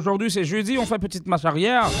attention, aujourd'hui c'est jeudi, on fait petite marche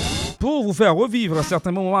arrière pour vous faire revivre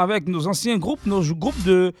certains moments avec nos anciens groupes, nos groupes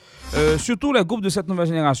de, surtout les groupes de cette nouvelle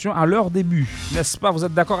génération à leur début, n'est-ce pas? Vous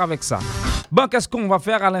êtes d'accord avec ça? Bon, qu'est-ce qu'on va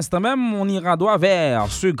faire à l'instant même? On ira droit vers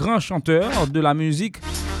ce grand chanteur de la musique.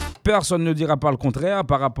 Personne ne dira pas le contraire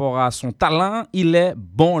par rapport à son talent. Il est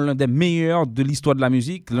bon, l'un des meilleurs de l'histoire de la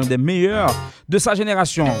musique, l'un des meilleurs de sa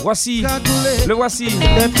génération. Voici.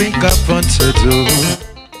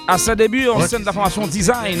 À ses débuts, en scène de la formation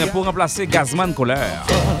design pour remplacer Gazman Couleur.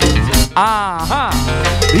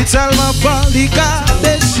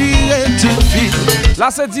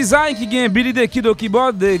 Là, c'est design qui gagne Billy de Kido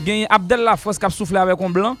Keyboard, gagne Abdel Lafos qui a soufflé avec un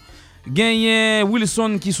blanc. Gagne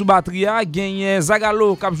Wilson qui sous batterie, gagne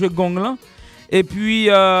Zagalo qui a joué gong là. Et puis qui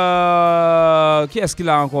est-ce qu'il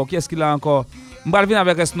a encore? On va venir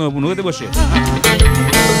avec Resno pour nous retéboucher.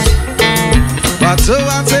 Bateau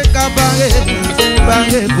a te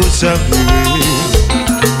barré pour s'appuyer.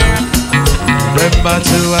 Même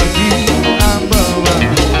bateau a qui à bord.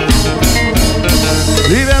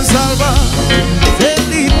 L'hiver salva,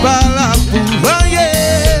 c'est pas là pour varier.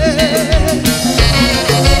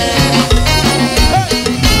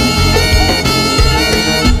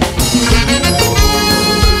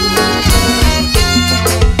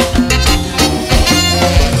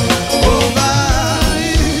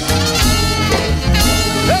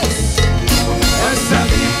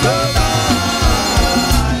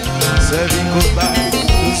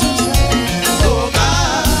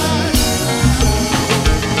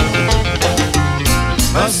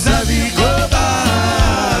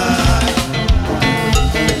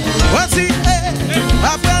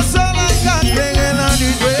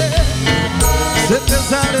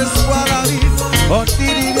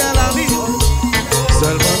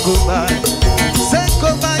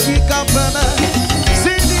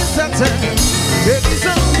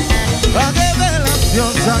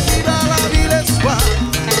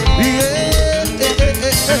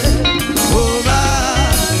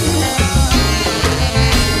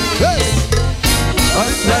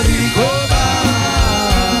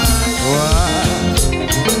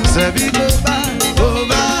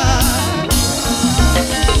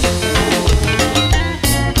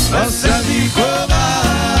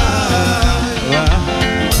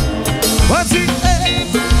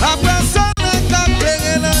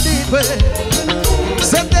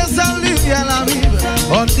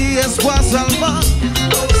 dit espoir seulement,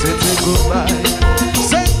 c'était goodbye.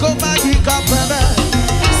 C'est combat qui capable.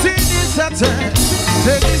 Si dit certains,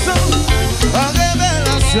 c'est disons, en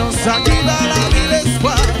révélation, ça qui va la vie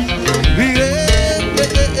l'espoir.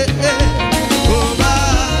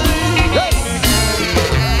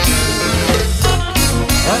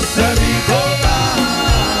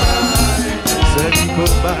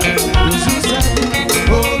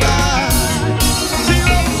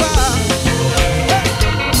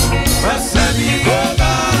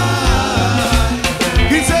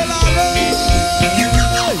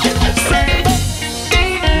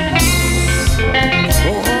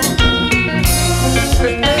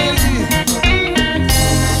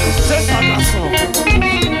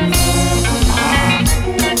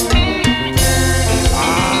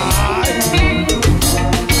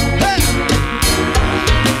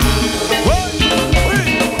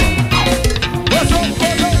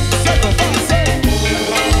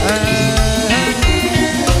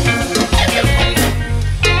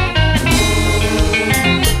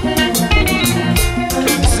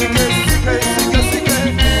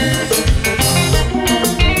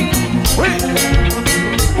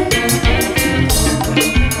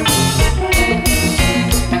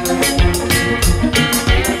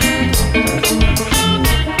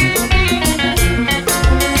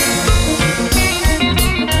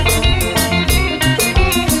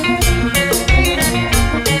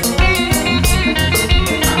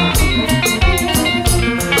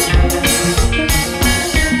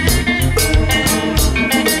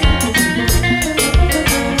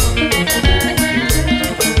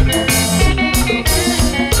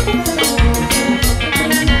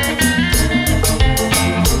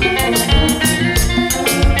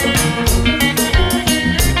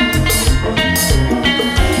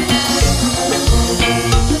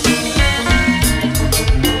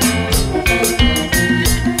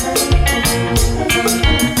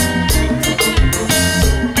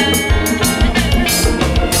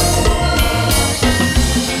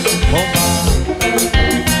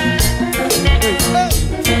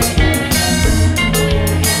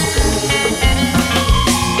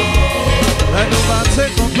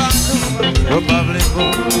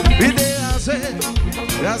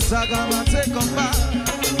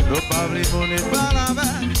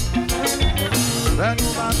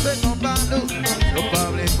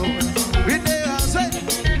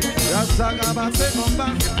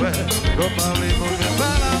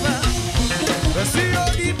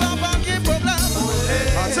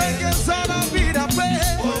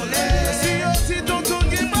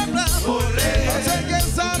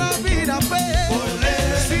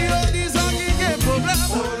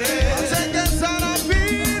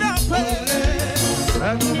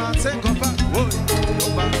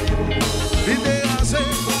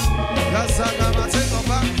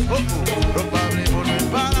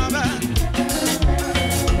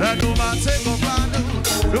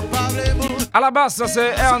 À la base, ça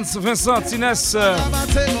c'est Ernst Vincent Tines.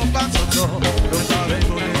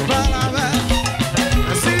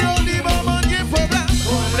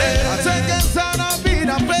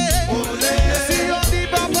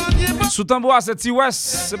 Sous tambour, c'est T-West.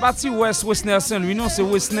 C'est pas T-West, Westner Saint-Louis, non, c'est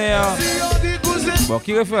Westner. Bon,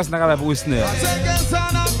 qui référence n'a pas Westner?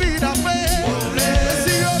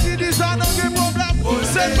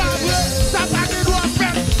 C'est pas vrai, ça va que doit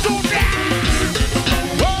faire tourner.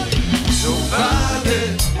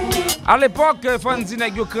 À l'époque, Fanzi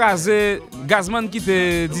nèg yo crasé Gazman qui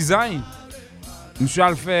te design. Monsieur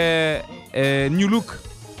a fait New Look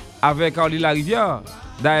avec Orly la Rivière.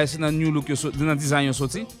 D'ailleurs, c'est dans New Look dans design yo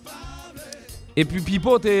sorti. Et puis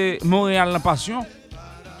Pipo te Montréal en passion.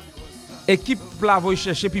 Équipe la voy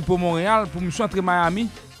chercher Pipo Montréal pour monsieur entrer Miami.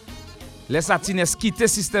 Les Satines quitter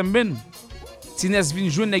système ben. Tines vient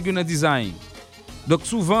joindre nèg dans design. Donc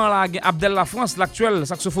souvent là Abdel La France, l'actuel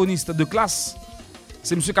saxophoniste de classe,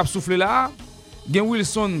 c'est monsieur qui a soufflé là. Gen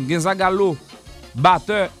Wilson, gen Zagallo,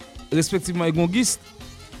 batteur respectivement et gongiste.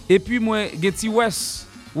 Et puis moi gen T-West,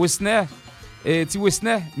 Westner et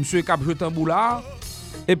T-Westner, monsieur qui a joué tambour là.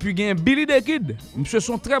 Et puis gen Billy the Kid, monsieur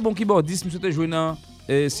son très bon keyboardiste, monsieur te joué dans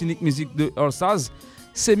Cynic Music de All Stars.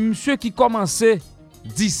 C'est monsieur qui commençait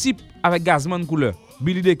disciple avec Gazman Couleur,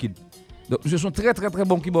 Billy the Kid. Donc, monsieur sont très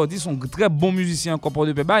bons keyboardistes, sont très bons musiciens encore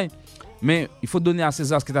de Pébay, mais il faut donner à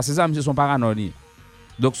César ce qui est à César, monsieur sont paranoïdes.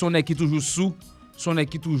 Donc son équipe toujours sous, son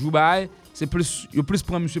équipe toujours bail, c'est plus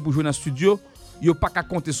prendre monsieur pour jouer dans le studio, il pas qu'à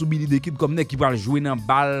compter sur Billy the Kid comme nèg qui va jouer dans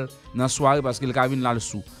balle dans soirée parce qu'il vient là le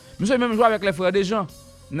sous. Monsieur même jouer avec les frères des gens,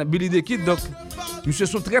 Billy the Kid, donc monsieur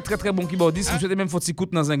sont très bons keyboardistes, monsieur même faut petit coup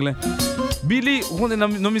dans Anglais. Billy, on est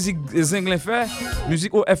dans musique zinglin fait,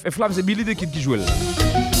 musique OFF là, c'est Billy the Kid qui joue là.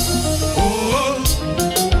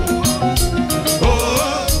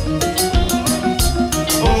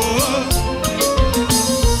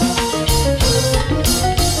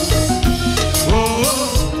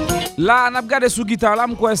 Là, on a regardé sous guitare là,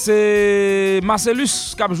 quoi, c'est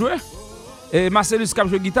Marcellus qui a joué. Et Marcellus qui a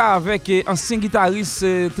joué guitare avec ancien guitariste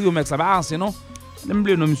Trio Mex, ça va ancien non? J'aime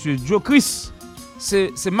bien le nom monsieur Joe Chris.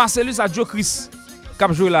 C'est Marcellus à Joe Chris qui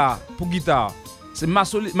a joué là pour guitare. C'est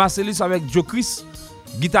Marcellus avec Joe Chris,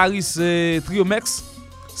 guitariste Trio Mex.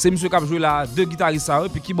 C'est monsieur qui a joué là, deux guitaristes ça,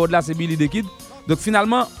 puis keyboard là c'est Billy the Kid. Donc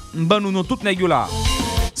finalement, nous tous nèg là.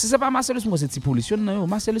 Si c'est pas Marcellus, moi c'est Tipolis, non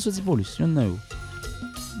Marcellus c'est Tipolis, non.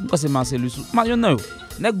 Pourquoi c'est Marcellus? Marion non.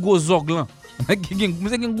 Nèg gros ongles là.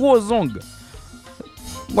 Nèg gros ongles.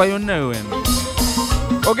 Voyons non.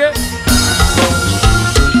 OK?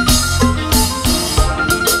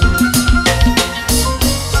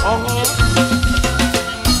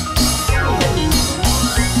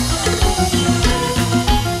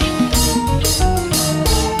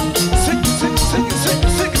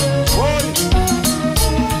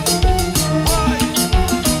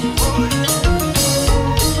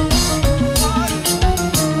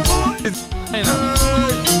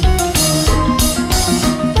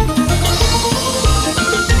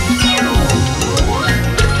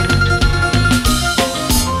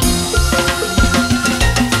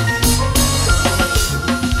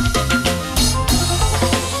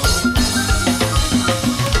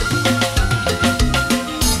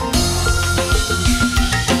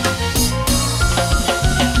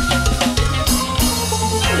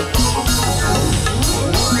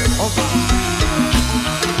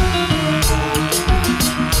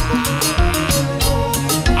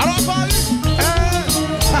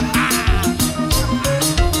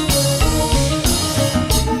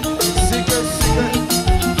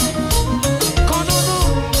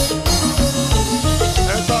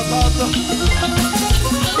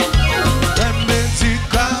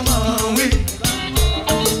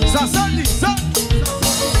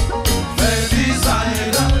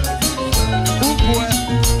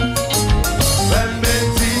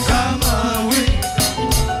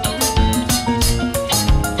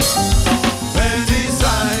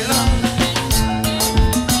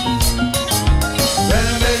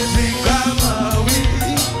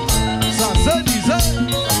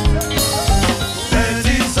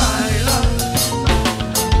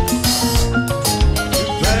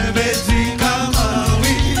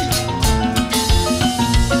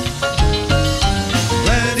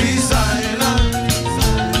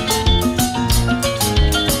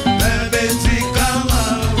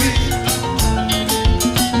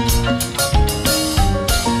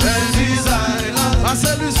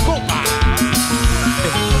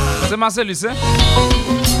 Marcellus, hein?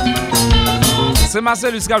 C'est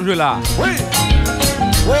Marcellus qui a joué là. Oui.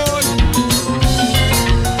 Oui.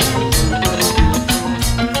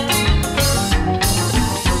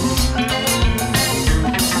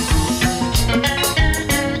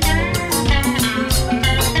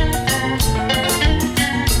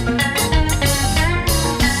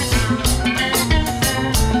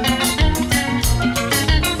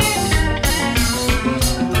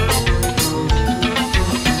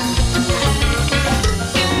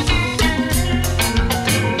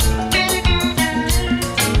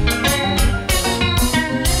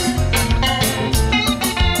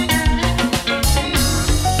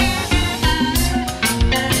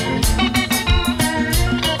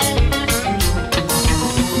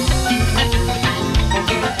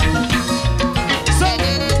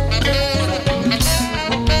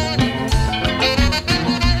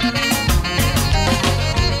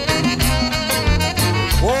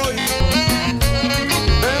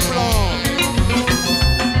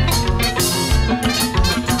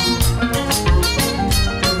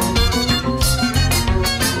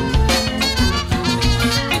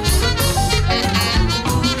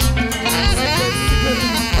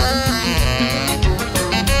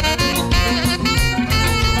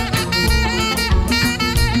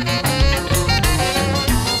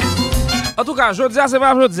 En tout cas, jeudi, c'est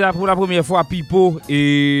pas jeudi pour la première fois Pipo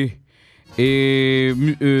et c'est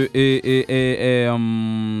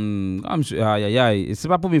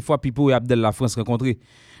pas la première fois Pipo et Abdel la France rencontrés.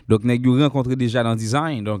 Donc nèg yo rencontré déjà dans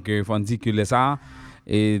design, donc faut dire que les ça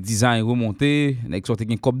et design remonté, nèg sorti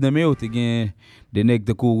gen cop de main, te gen des nèg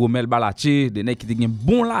de ko Romel Balaché, des nèg qui te gen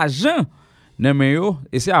bon l'argent nan men yo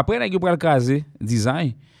et c'est après nèg yo pral craser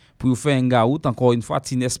design pour faire un gaout encore une fois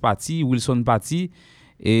Tines parti, Wilson parti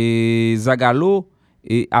et Zagalo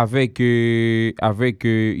et avec il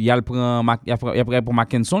y a le prend pour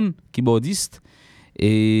Mackinson keyboardiste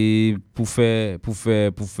et pour faire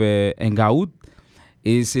hangout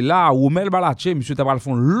et c'est là où Mel Balache monsieur t'a pas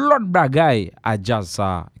font l'autre bagaille à jazz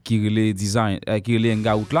ça qui relait design qui relait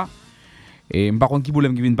hangout là et par contre qui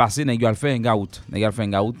problème qui vient passer nèg a fait hangout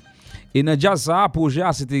et dans jazz ça projet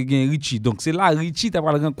c'était gain Richie donc c'est là Richie t'a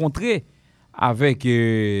pas rencontré avec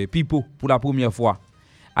Pipo pour la première fois.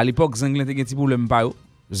 À l'époque Zenglin te gen ti problème pa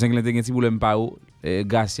yo.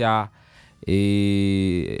 Gracia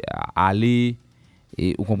et aller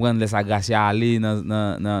et ou comprendre laisse Gracia aller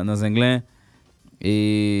dans Zenglin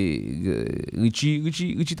et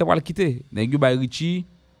Richie t'a pas le quitter. Nèg yo bay Richie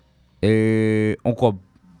on comme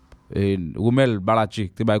Romel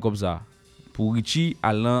Balache te bay comme ça. Pour Richie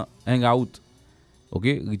allant hangout. OK,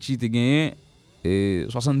 Richie te gagné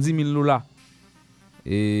 $70,000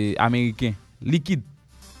 et américain liquide.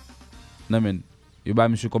 Non men, yo ba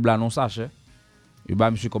monsieur Kobla non sachet. Yo ba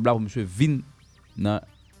monsieur Kobla pour monsieur vin dans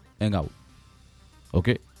hangout.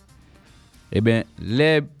 OK? Eh ben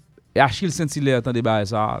les Achille Saint-Hilaire attendait ba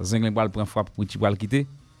ça, Zenglin va le prendre frappe pour Richie va le quitter.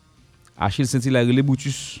 Achille Saint-Hilaire le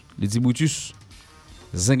Boutus, le dit Boutus.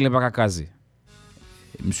 Zenglin pas ka caser.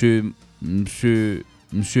 Monsieur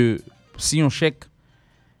si on chèque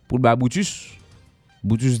pour le ba Boutus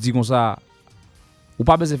dit comme ça ou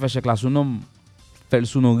pas besoin faire chèque là son nom fait le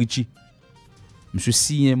sous nom Richie. Monsieur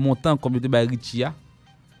si un montant comme de ba Richie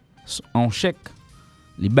en chèque,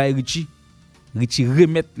 li ba Richie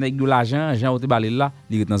remet nèg de l'argent, Jean te balé là,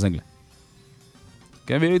 li ret dans Zenglin.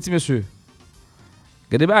 Qu'est-ce que monsieur?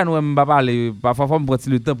 Que débat nous pas parler, parfois me prendre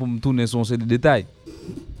le temps pour me tourner son de détails.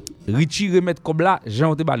 Richie remet comme là,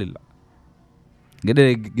 Jean te balé là. Gede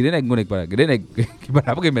nèg qui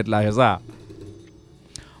pas remettre l'argent ça.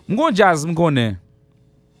 M'gon jazz m'konne.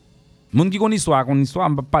 Moun qui connaît histoire, on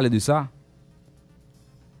pas parler de ça.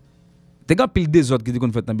 T'es grand pile des autres qui te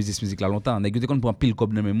kon fait dans business musique là longtemps, nèg te kon prend pile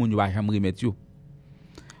comme dans même moun yo va jamais remettre yo.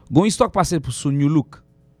 Gon histoire passé pour son New Look.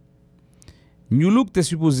 New Look t'es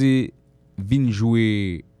supposé vinn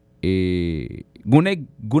jouer et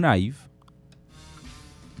Gonaïve.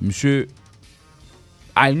 Monsieur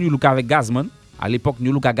a New Look avec Gazman, à l'époque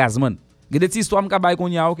New Look à Gazman. Gade ti histoire m'ka bay kon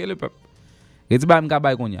ya OK le peuple. Gade ba m'ka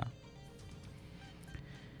bay kon ya.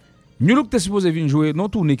 New Look t'es supposé vinn jouer non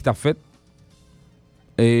tournée qui t'a fait.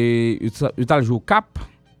 Et il t'a joué au Cap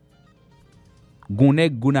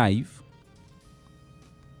Gonaïve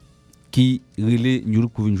qui relait New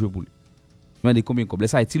Look pour venir jouer pour lui. Il m'a dit combien comme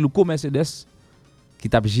ça est-il le Mercedes qui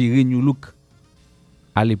t'a géré New Look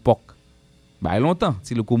à l'époque. Bah longtemps,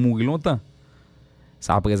 si le mourir longtemps.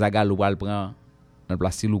 Ça après Zagalo va le prendre en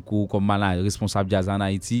place le comme manager responsable jazz en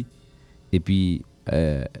Haïti et puis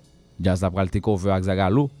jazz après le take over avec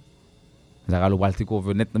Zagalo. Zagalo va le take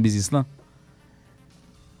over net dans business là.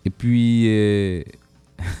 Et puis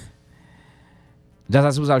jazz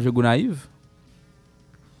a supposé jouer Gonaïve.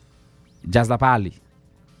 Jazz la pas aller.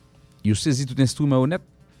 Yo saisi tout instrument honnête.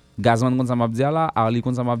 Gazman kon ça m'a dit là, Arli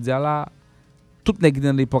kon ça m'a dit là. Tout nèg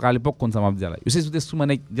dans l'époque à l'époque kon ça m'a dit là. Yo saisi tout instrument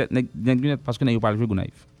nèg parce que nèg pas jouer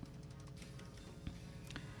Gonaïve.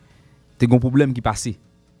 T'es gon problème qui passé.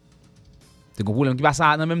 T'es gon problème qui passe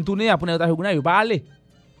dans même tournée après nèg jouer Gonaïve pas aller.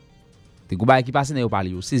 T'es gon bail qui passe nèg pas aller.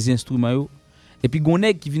 Yo saisi instrument yo. Et puis gon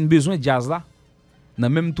nèg qui vinn besoin de jazz là dans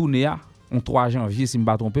même tournée on 3 janvier si me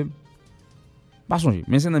pas tromper. Pas songer,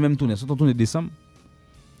 mais c'est dans même tournée, c'est tournée décembre.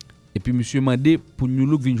 Et puis monsieur mandé pour New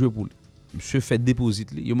Look venir jouer pour lui. Monsieur fait déposit,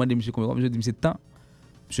 il demandé monsieur combien, monsieur dit c'est temps.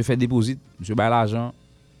 Monsieur fait déposit, monsieur bail l'argent.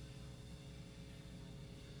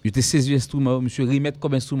 Il était saisi instrument, monsieur remettre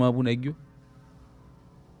comme instrument pour nèg yo.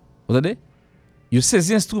 Vous entendez? Il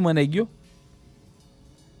saisi instrument nèg yo.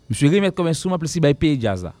 Monsieur remettre comme instrument plus il bail payer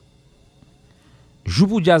jazz là. Joue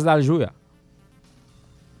pour jazz là le jouer.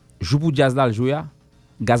 Joue pour jazz là le jouer.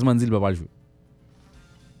 Gazman dit il va pas le jouer.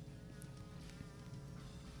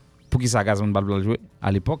 Pour qui ça Gazman pas le jouer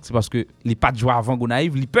à l'époque, c'est parce que il pas jouer avant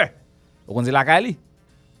Gonaïve, il peur. On dit la Kali.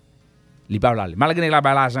 Il pas là. Malgré la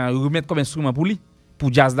balle l'argent, remettre comme instrument pour lui,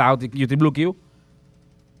 pour jazz là il était bloqué yo.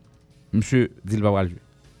 Monsieur dit il va pas le jouer.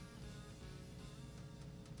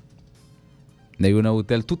 Dans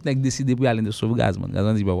hôtel tout nèg décidé pour aller de sauver Gazman.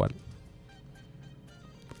 Gazman dit pas aller.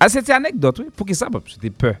 Ah, c'était une anecdote, oui. Pour qui ça? C'était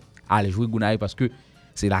peur. Aller jouer Gonaïve parce que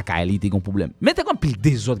c'est la qualité qui a un problème. Mais t'es comme pile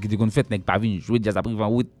des autres qui t'ont fait, n'est pas venu jouer jazz après 20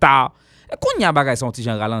 retard. Et qu'on y a bagay ça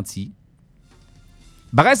anti-gens ralenti.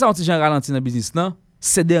 Bagay ça anti-gens ralenti dans business là,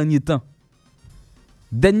 ces derniers temps.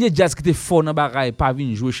 Dernier jazz qui était fort dans bagay pas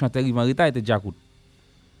venu jouer chanteur en retard était Jacout.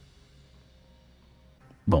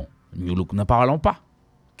 Bon, New Look n'en parlons pas.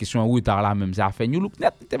 Question en retard là même, ça a fait New Look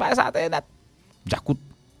net, t'es pas ça net. Jacout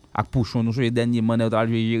ak Pouchon nous jouer dernièrement on a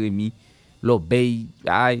joué Jérémy l'obey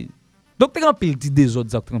aïe donc t'es un pile petit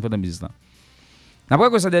désordre ça qu'on fait dans business là après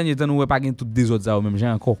que ça dernier temps nous pas gain tout désordre ça même j'ai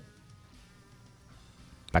encore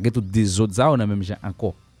pas gain tout désordre ça on a même j'ai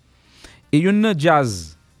encore et yon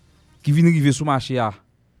jazz qui vient arriver sur marché a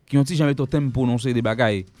qui ont jamais ton tempo non c'est des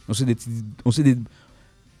bagailles on c'est des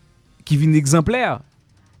qui viennent exemplaires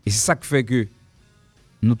et c'est ça qui fait que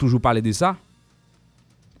nous toujours parler de ça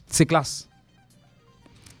c'est classe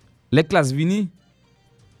les classes vini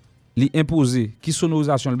li imposer qui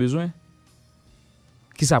sonorisation le besoin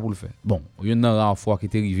qui ça pour le faire bon il y en a une fois qui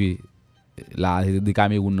est arrivé là des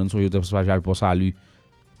Cameroun dans son YouTube spatial pour ça lui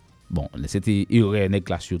bon c'était erreur les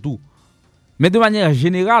classes surtout mais de manière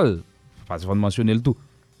générale parce qu'on mentionner le tout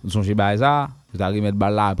nous sommes chez Baïsa vous allez remettre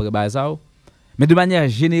balle là après Baïsa mais de manière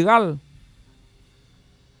générale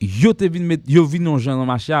yo te vinn mettre yo vinn non gens dans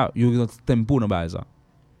marché yo dans tempo dans Baïsa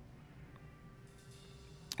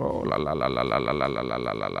oh là là là là là là là là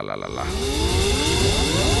là là là là là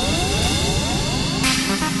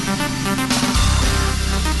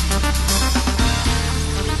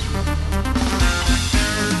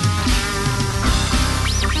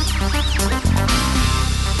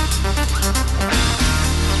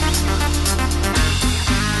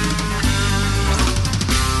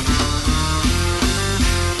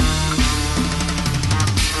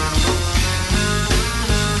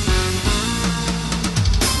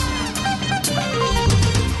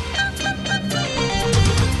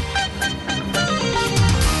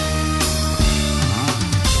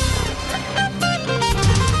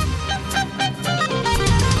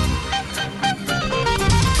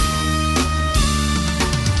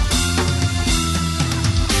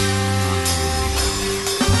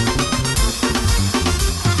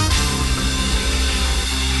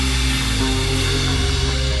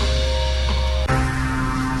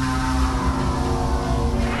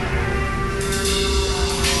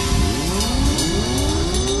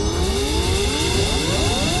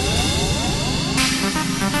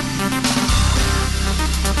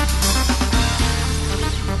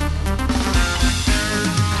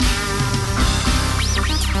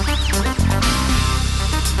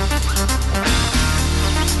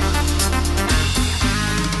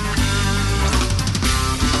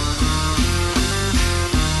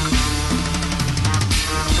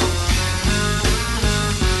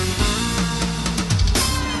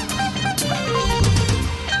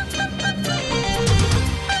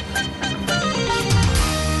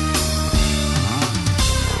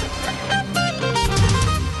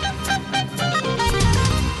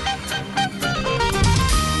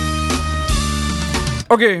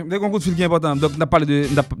OK, des concours de fil qui est important. Donc, on a parlé de.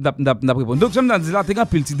 On a répondu. Donc, j'aime dire là, tu as un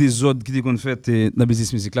petit désordre qui est fait dans le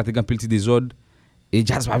business musique. Là, tu as un petit désordre. Et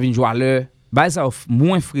jazz va venir jouer à l'heure. Bah, ça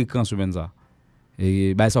moins fréquent semaine ça.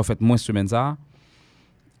 Et bah, ça fait moins semaine ça.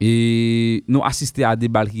 Et nous assister à des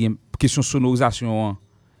balles qui ont question sonorisation.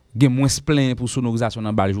 Il y a moins plein pour sonorisation dans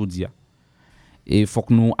le bal aujourd'hui. Et il faut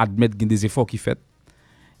que nous admettions qu'il y a des efforts qui sont faits.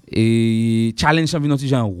 Et challenge vient aussi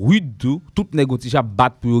genre rude tout négocier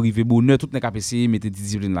battre pour arriver bonheur tout n'est capacité mettre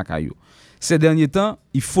discipline la caillou ces derniers temps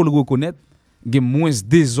il faut le reconnaître il y a moins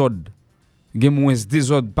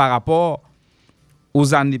désordre par rapport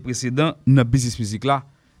aux années précédentes dans business musique là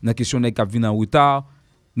dans question nèg qui vinn en retard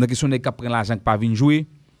dans question nèg qui prend l'argent qui pas vinn jouer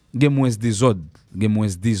il y a moins désordre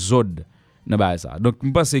dans ba ça donc je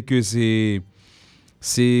pense que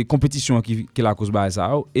c'est compétition qui la cause ba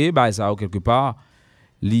ça et ba ça quelque part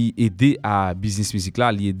li aider à business musique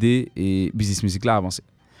là li aider et business musique là avancer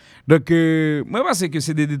donc moi pense que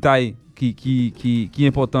c'est des détails qui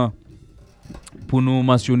important pour nous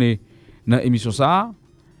mentionner dans émission ça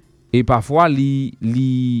et parfois li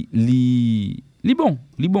bon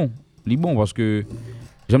parce que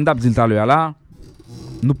j'aime d'abord dire tout à l'heure là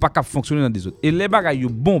nous pas capable fonctionner dans des autres et les bagages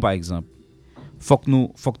bon par exemple faut que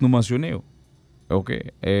nous mentionner OK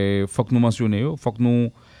et faut que nous mentionner faut que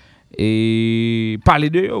nous et parler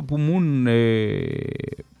de eux pour moun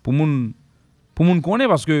connaît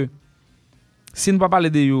parce que si nous pas parler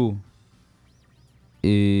de eux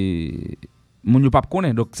et moun yo pas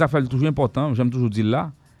connaît donc ça fait toujours important j'aime toujours dire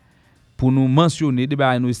là pour nous mentionner des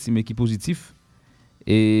bagages nous estimer qui positif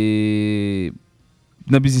et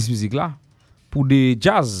dans business musique là pour des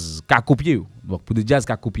jazz qu'a copier donc pour des jazz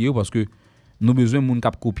qu'a copier parce que nous besoin moun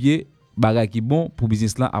qu'a copier bagay qui bon pour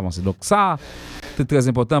business là avancer donc ça c'est très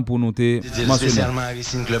important pour nous te mentionner spécialement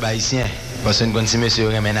Racine Club haïtien parce que nous continue monsieur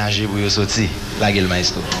reménager pour yo sortir la gueule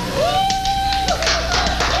maestro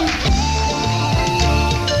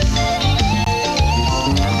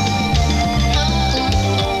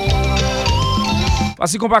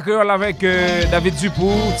Voici qu'on parle avec David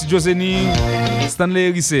Dupour, Tidjo Zeni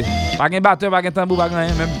Stanley Rissé. Pas de batteur, pas de tambour, pas de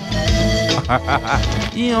rien même.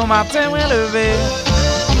 Yon matin, moi levé.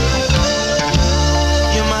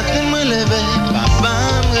 Yon matin, moi levé. Papa,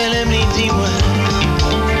 m'relève li di moi.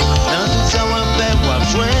 Dans tout ça, on fait, on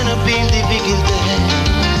joindre pile difficulté.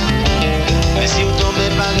 Mais si vous tombez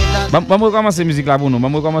par état. Bon, on commencer musique là pour nous.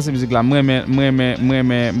 Bon, on commencer musique là. Moi, je vais faire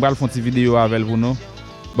une petite vidéo avec vous nous.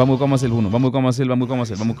 Bon, on commencer pour nous. Bon, on commencer.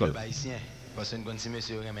 Parce que quand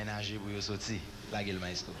monsieur reménager pour sortir, la gueule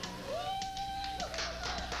maestro.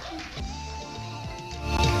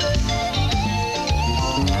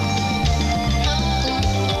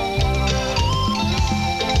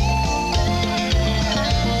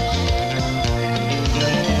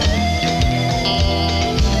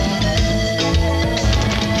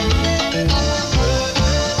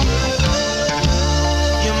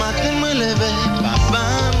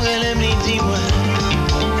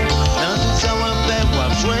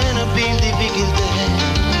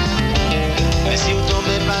 Mais si vous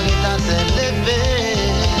tombez par état élevé,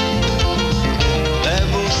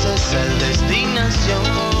 vous c'est cette destination.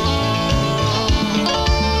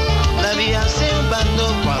 La vie a c'est un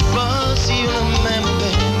bateau, quoi pas si on même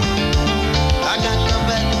fait. La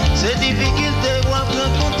campagne, c'est difficulté vous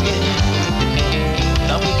rencontrer.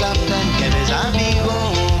 Dans le capitaine, que les amis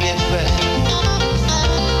vont bien faire.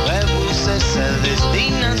 Vous c'est cette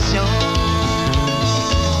destination.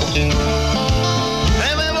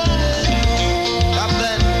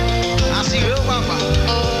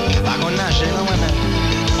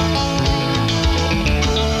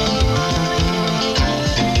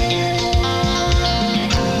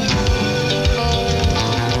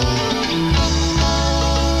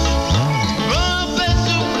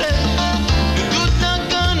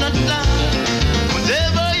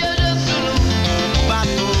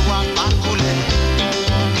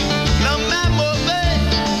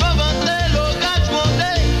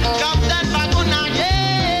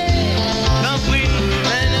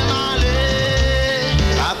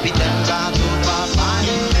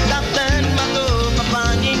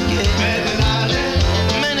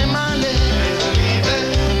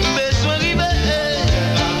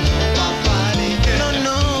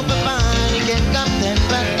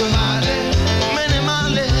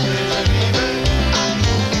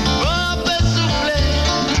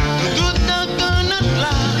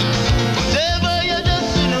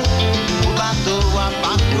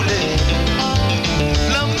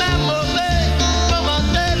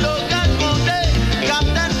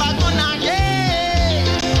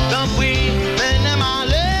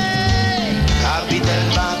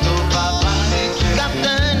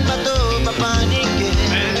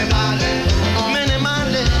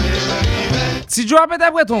 Si tu appelles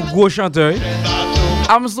après ton gros chanteur,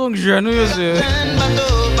 Armstrong jeune,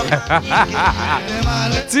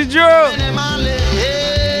 si Joe.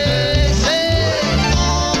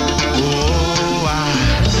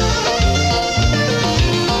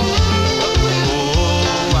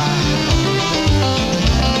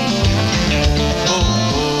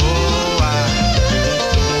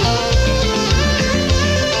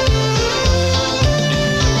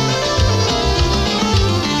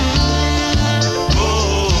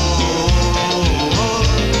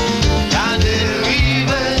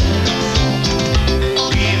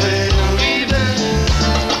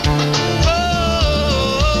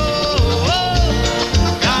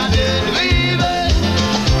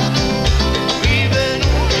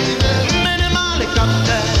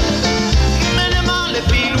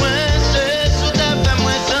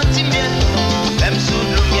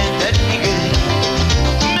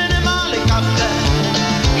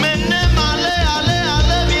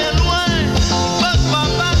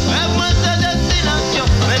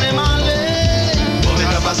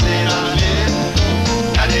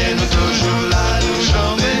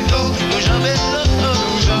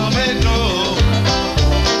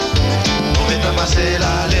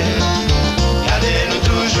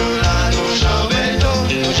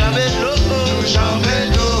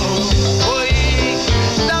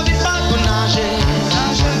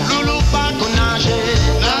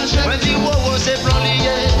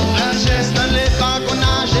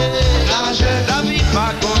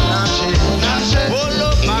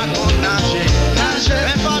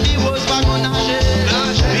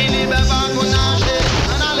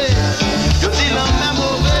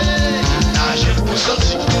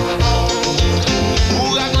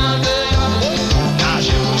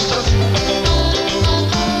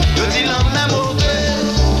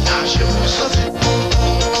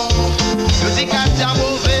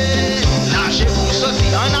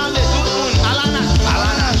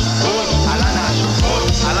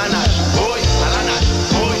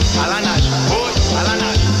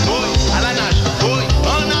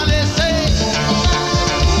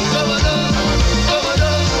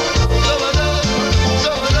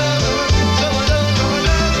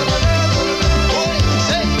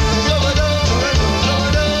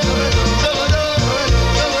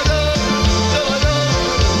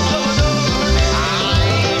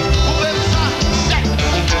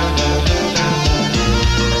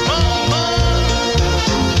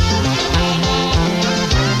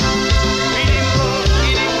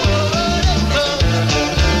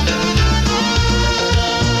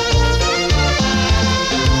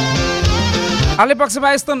 À l'époque, c'est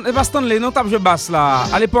pas Stanley, non, tape je basse là.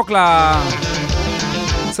 À l'époque là,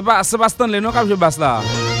 c'est pas Stanley, non, tape je basse là.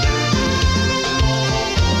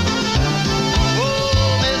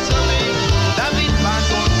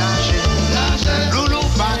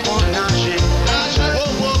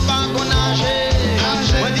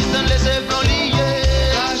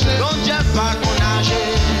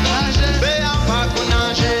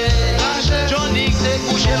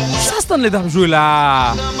 Ça Stanley tape joué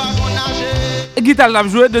là. Guitare tape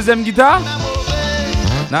joué, deuxième guitare.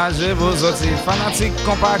 Nagez vos autres fanatiques,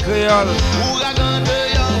 compas créole.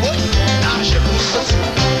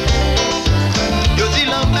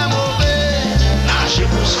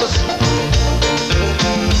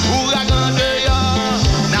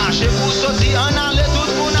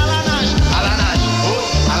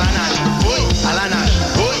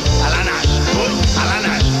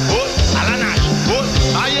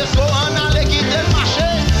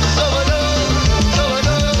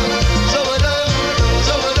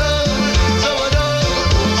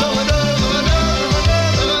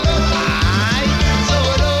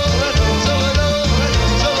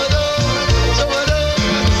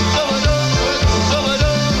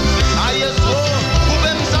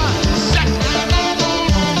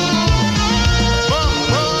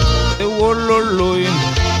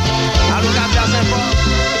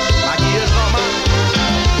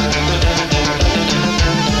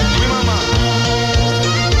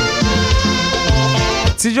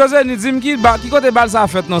 Si José nous dit qui côté balle ça a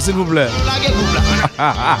fait non s'il vous plaît.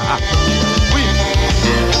 Oui.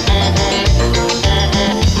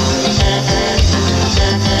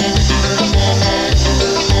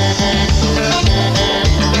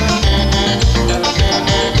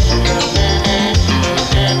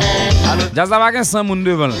 Jazz va gen 100 moun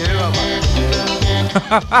devant.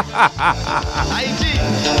 Haïti,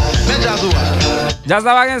 mais Jazz. Jazz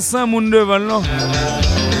va gen 100 moun devant non.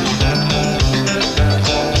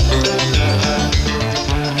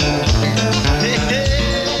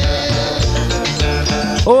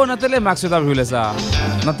 Oh, dans Télémax, tu as vu ça.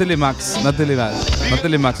 Dans Télémax, tu as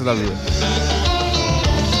vu.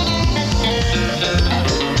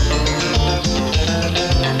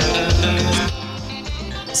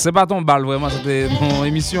 C'est pas ton bal, vraiment, c'était mon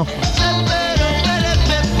émission.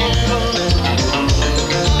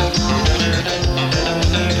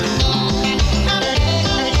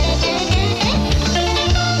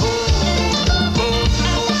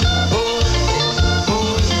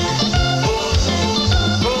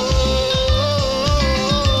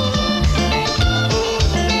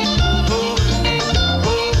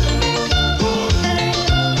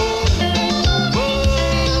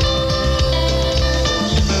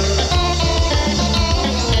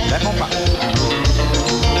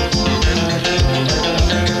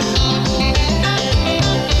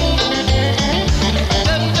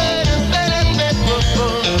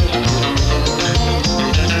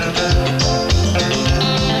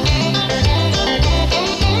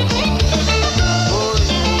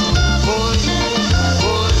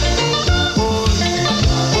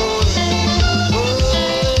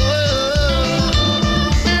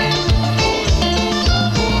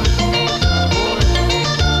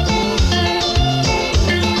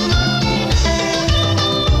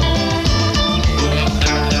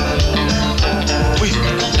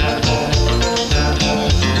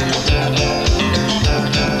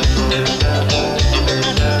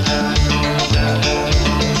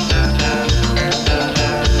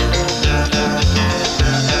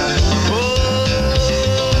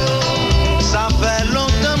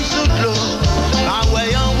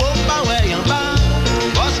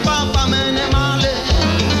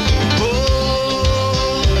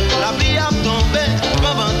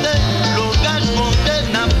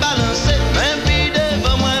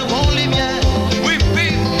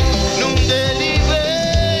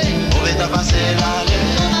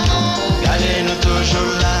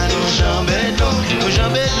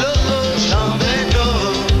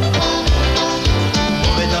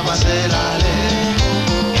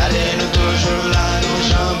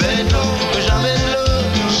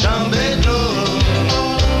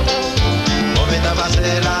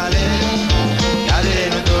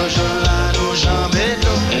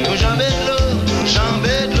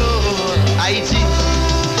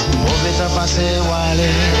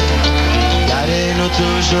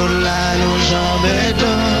 toujours là, nous jambes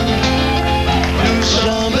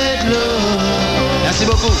de l'eau. Merci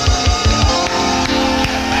beaucoup.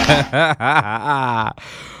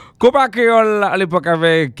 Compas créole à l'époque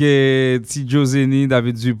avec Ti Joseni,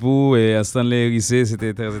 David Dupont et Stanley Rissé,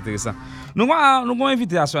 c'était très intéressant. Nous allons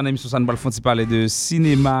inviter à son émission, ça nous va parler de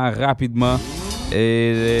cinéma rapidement.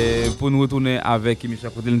 et pour nous retourner avec M.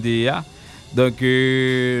 Kotelndeya. Donc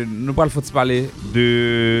nous allons parler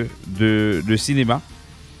de cinéma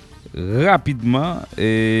rapidement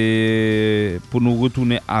et pour nous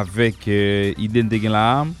retourner avec Iden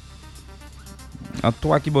Degenla. En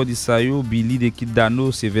toi qui dit ça yo Billy de Kid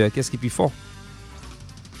Dano c'est vers qu'est-ce qui est plus fort?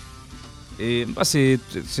 Et c'est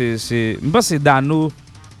Dano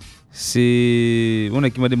c'est on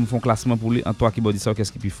est qui m'a demandé mon classement pour lui en toi qui dit ça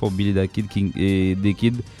qu'est-ce qui est plus fort Billy the Kid King et The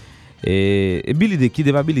Kid et Billy the Kid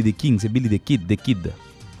et pas Billy the King c'est Billy the Kid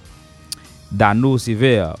Dano c'est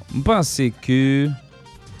vert je pense que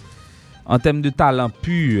en termes de talent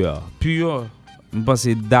pur je pense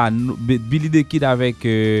que Dano Billy the Kid avec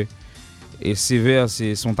et Sévère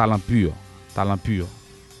c'est son talent pur talent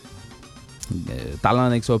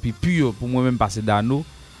exorbi pur pour moi même passer Dano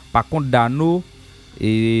par contre Dano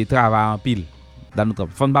et travaille en pile Dano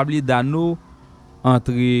faut pas oublier Dano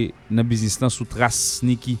entrer dans business là sous trace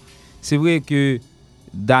Niki c'est vrai que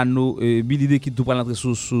Dano Billy de qui tout pas entrer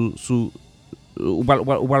sous ou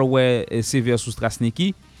pas ouais Sévère sous trace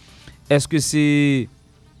Niki est-ce que c'est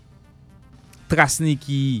trace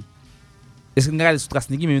Niki est-ce que nous regarde sous trace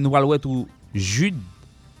Niki mais nous va ouais tout Jude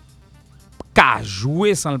qu'a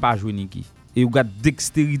joué sans le pas jouer Niki et ou gade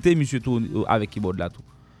dextérité monsieur tout avec keyboard là tout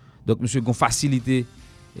donc monsieur gon facilité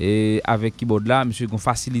et avec keyboard là monsieur gon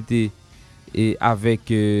facilité et avec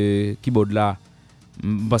keyboard là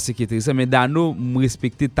parce que c'est mais Dano me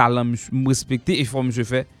respecter talent me respecter effort monsieur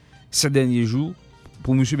fait ces derniers jours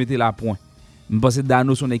pour monsieur mettre la point me pense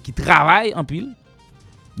Dano son qui travaille en pile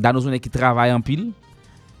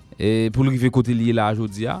et pour lui faire côté lié là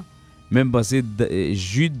aujourd'hui même penser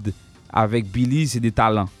Jude avec Billy c'est des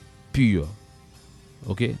talents purs.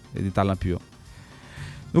 OK, c'est des talents purs.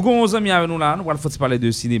 Nous avons nos amis avec nous là, nous allons parler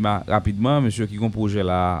de cinéma rapidement, monsieur qui a un projet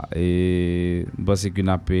là et pense que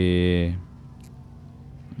n'a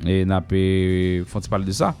faut parler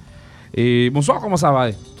de ça. Et bonsoir, comment ça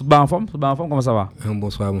va? Tout bien en forme? Comment ça va?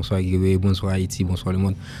 Bonsoir Guéwé, bonsoir Haïti, bonsoir le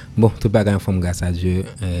monde. Bon, tout bien en forme grâce à Dieu.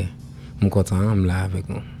 Mon content là avec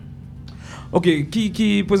nous. OK,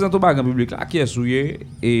 qui présente au bagage public là, qui est souillé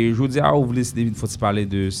et je dis vous voulez faut parler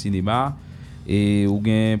de cinéma et ou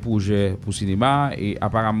gain projet pour cinéma et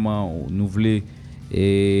apparemment nous voulons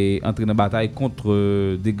entrer dans bataille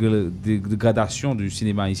contre dégradation du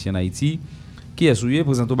cinéma ici en Haïti. Qui est souillé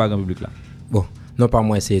présente au bagage public là? Bon, non pas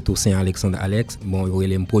moi c'est Toussaint Alexandre Alex, bon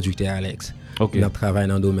il est le producteur Alex. OK. Nous travaillons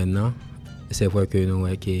dans le domaine là. C'est vrai que nous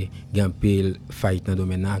avons un pile fight dans le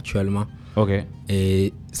domaine là actuellement. OK.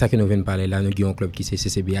 Et ça que nous venons parler là, nous avons un club qui c'est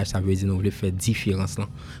CCBH, ça veut dire nous voulons faire différence là.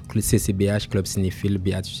 Club CCBH, club cinéphile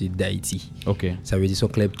Béatitude d'Haïti. OK. Ça veut dire son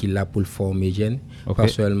club qui est là pour le former jeunes, pas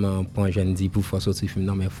seulement pour un jeune dit pour faire sortir film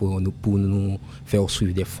non mais pour nous faire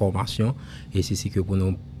suivre des formations et c'est que pour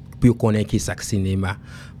nous pour connaître qui ça cinéma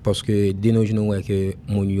parce que dès nos jours que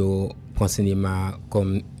mon yo prend cinéma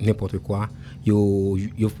comme n'importe quoi, yo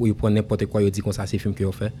prend n'importe quoi, yo dit comme ça c'est film que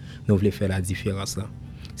yo fait, nous voulons faire la différence là.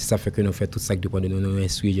 C'est ça fait que nous fait tout ça qui dépend de nous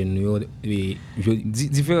instruire nous et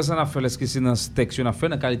différence on a fait est-ce que c'est dans ce texte on a fait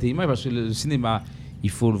dans qualité image parce que le cinéma il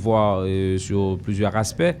faut le voir sur plusieurs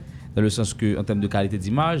aspects dans le sens que en termes de qualité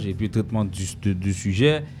d'image et puis traitement du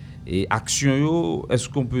sujet et action yo est-ce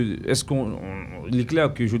qu'on il est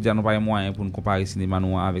clair que je dis non pas moyen pour nous comparer cinéma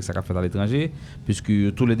noir avec ça qu'a fait à l'étranger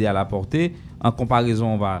puisque tout le dé à la portée en comparaison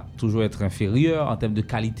on va toujours être inférieur en termes de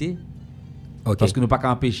qualité. Okay. Parce que nous pas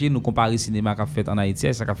qu'à empêcher nous comparer cinéma qu'a fait en Haïti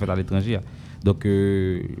et ça qu'a fait à l'étranger. Donc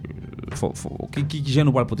qui gêne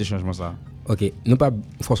nous pour le changement ça. OK, nous pas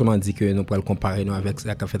forcément dit que nous pourrons comparer nous avec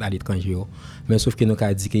ça qu'a fait à l'étranger mais sauf que nous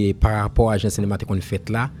qu'a dit que par rapport à la cinéma qu'on fait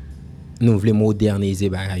là, nous voulons moderniser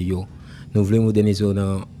bagaille yo. Nous voulons moderniser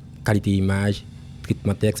dans qualité image,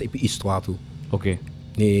 traitement texte et puis histoire tout. OK.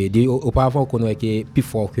 Et auparavant qu'on était plus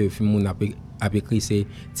fort que film on a écrit c'est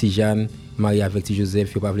Tijane marié avec Ti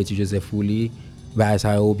Joseph, il pas veut Ti Joseph ou lui, bah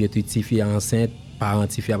ça ou bien Ti fille enceinte, parent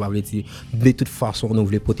Ti fille pas veut de toute façon nous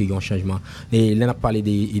voulons porter un changement. Et là on a parlé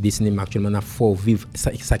des cinéma actuellement, on a faut vivre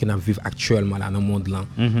ça que nous vivons actuellement là dans le monde là.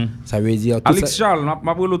 Ça veut dire Alex Charles,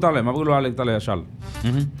 m'a brûlé tout à l'heure Charles.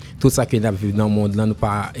 Tout ça que nous vivons dans le monde là nous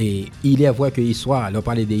pas et il est vrai que histoire, on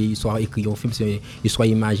parler des histoires écrites en film c'est histoire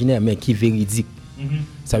imaginaire mais qui véridique.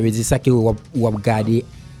 Ça veut dire ça que on regarder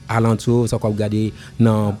alentour ça qu'on regarder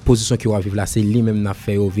dans position qui va vivre là c'est lui même n'a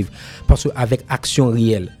fait vivre parce que avec action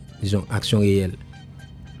réelle disons action réelle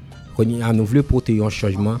nous voulons porter un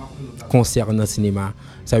changement concernant le cinéma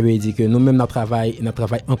ça veut dire que nous même notre travail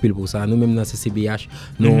en pile pour ça nous même dans CCBH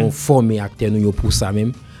nous former acteurs nous pour ça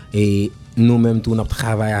même et nous-mêmes tout notre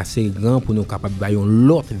travail assez grand pour nous capable d'avoir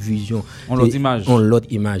l'autre vision, l'autre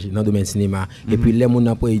image dans le domaine cinéma. Et puis les gens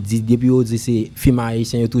après dit depuis on dit c'est film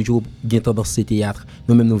haïtien toujours gain tendance ce théâtre.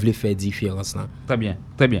 Nous-mêmes nous voulons faire différence là. Très bien,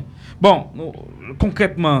 très bien. Bon,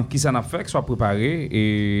 concrètement qui ça n'a fait que soit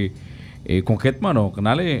préparé et concrètement donc on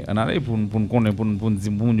allait pour connaître pour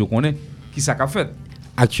nous connaître qui ça qu'a fait.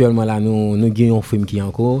 Actuellement là nous gagnons un film qui est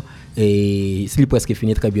encore et c'est presque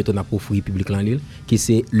fini très bientôt n'a pour public en Lille qui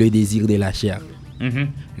c'est Le désir de la chair.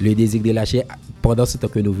 Le désir de la chair pendant ce temps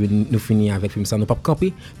que nous finissons avec film ça nous pas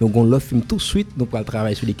camper nous avons l'autre film tout de suite nous pour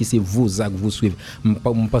travailler sur qui c'est vos actes vous suivre je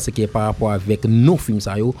pense que par rapport avec nos films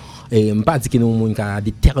ça yo et pas dire que nous monde a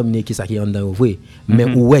déterminer qui ça qui est en dedans vrai mais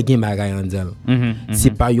ouais gain bagaille en dedans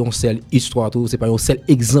c'est pas une seule histoire tout c'est pas un seul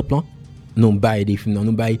exemple nous bail des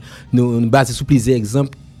films nous baser sur plusieurs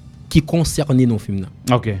exemples qui concernent nos films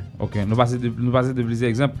là. OK nous passer de plusieurs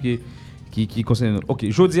exemples qui concernent OK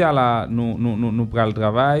jodi là nous pral le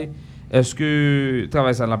travail. Est-ce que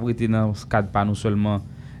travail ça l'a prêté dans ce cadre pas nous seulement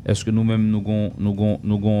est-ce que nous-mêmes nous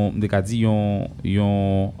gon des cas dit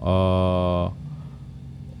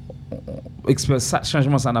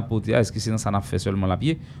changement ça n'a porté est-ce que c'est ça n'a fait seulement la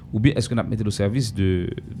pied ou bien est-ce que n'a mettre au service de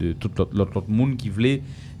tout l'autre monde qui voulait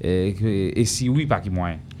et si oui par qui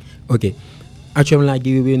moyen. OK. Actuellement là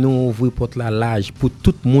nous ouvrir porte la large pour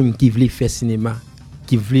tout le monde qui veut faire cinéma,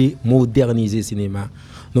 qui veut moderniser le cinéma.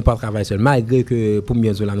 Nous pas travailler seul malgré que pour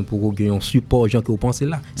bien là nous pour gagner un support gens que vous pensez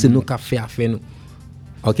là c'est nous qui fait affaire nous.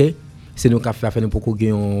 OK c'est nous qui fait affaire nous pour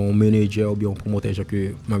gagner un manager ou bien un promoteur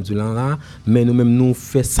que Mabdoulan là mais nous même nous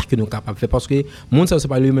fait ça que nous capable faire parce que monde ça c'est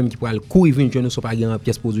pas lui même qui pourra courir venir nous sont pas gagner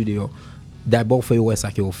pièce produit dehors. D'abord faut ouais ça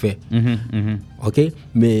que on fait. OK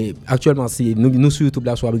mais actuellement si nous sur YouTube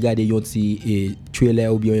là soit regarder yon ti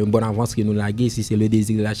trailer ou bien une bonne avance que nous laguer si c'est Le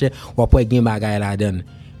désir de la chair ou après gain bagaille là-dedans.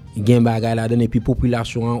 Gain bagay la donne et puis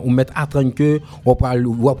population on met attendre que on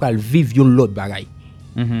va vivre yon l'autre bagay.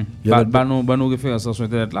 Ba nous référence sur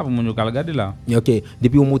internet là pour mon yo ka regarder là. OK,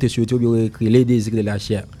 depuis on monte sur YouTube on écrit Le désir de la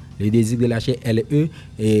chair. Le désir de la chair LE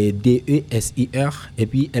et DESIR et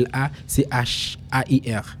puis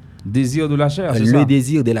LACHAIR. Désir de la chair, c'est ça. Le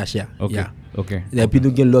désir de la chair. OK. Yeah. OK. Et puis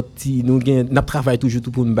nous gain l'autre n'a travaille toujours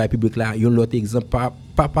tout pour nous bail public là, yon l'autre exemple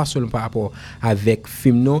pas seulement par rapport avec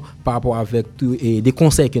film non, par rapport avec tout et des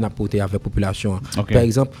conseils que n'a porté avec population. Okay. Par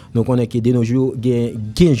exemple, nous connaît que de nos jours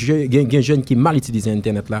gain jeunes qui mal utilisent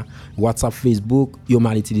internet là, WhatsApp, Facebook, yo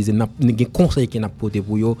mal utilisé n'a conseils qui n'a porté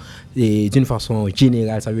pour yo et d'une façon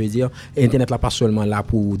générale, ça veut dire internet là pas seulement là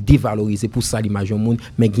pour dévaloriser pour ça l'image au monde,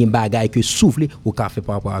 mais gain bagaille que souffler au café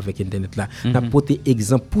par rapport avec internet là. N'a porté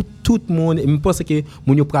exemple pour tout le monde. Je pense que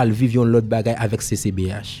moun yo pral vivre l'autre bagaille avec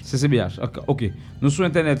CCBH. OK. Nous sur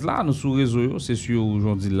internet là, nous sur réseau, c'est sûr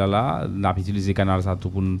aujourd'hui là, n'a utiliser canal ça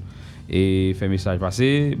tout pour et faire message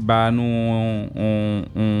passer, bah nous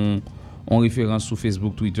on référence sur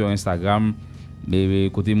Facebook, Twitter, Instagram,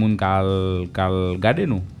 mais côté monde k'al garder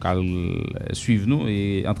nous, k'al suivre nous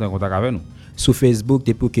et entrer en contact avec nous. Sur Facebook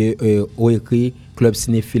depuis que on écrit Club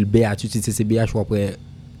Cinéphile BH, CCBH ou après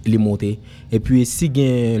les monter et puis si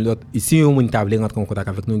on veut rentrer en contact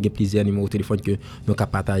avec nous, il y a plusieurs numéros de téléphone que nous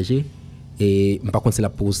capable partager et par contre c'est là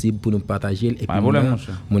possible pour nous partager et puis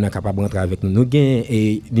on est capable de rentrer avec nous. Nous gain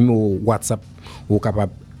et numéro WhatsApp ou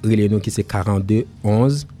capable relayer nous qui c'est 42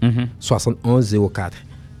 11 71 04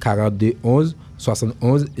 42 11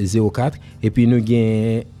 71 04 et puis nous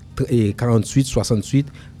gain 48 68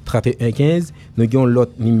 31 15 nous gain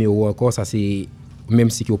l'autre numéro encore ça c'est même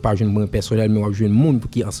si qui pas jeune personnel mais on jeune monde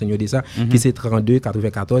qui enseigne de ça qui c'est 32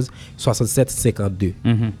 94 67 52.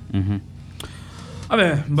 Ah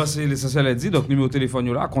ben c'est l'essentiel est dit donc numéro de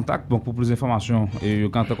téléphone là contact donc pour plus d'informations et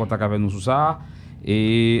quand tu contact avec nous sur ça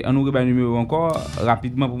et on nous rebat numéro encore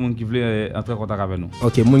rapidement pour monde qui veut entrer en contact avec nous.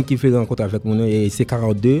 OK, monde qui veut rencontrer avec nous c'est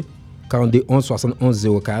 42 11 71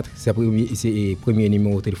 04 c'est premier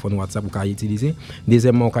numéro de téléphone WhatsApp pour utiliser.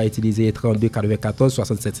 Deuxièmement on peut utiliser 32 94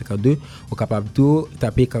 67 52 on capable tout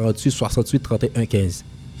taper 48 68 31 15.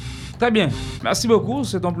 Très bien. Merci beaucoup,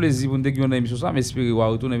 c'est un plaisir pour nous déguiser une émission ça mais espérer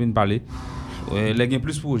retourner venir parler. Les gain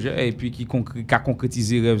plus projet et puis qui a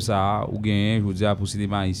concrétisé rêve ça ou gain je veux dire pour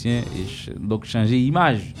cinéma haïtien et donc changer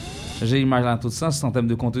image dans tout sens en termes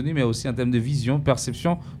de contenu mais aussi en termes de vision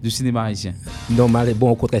perception du cinéma haïtien. Normal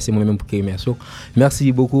bon au contraire c'est moi-même pour que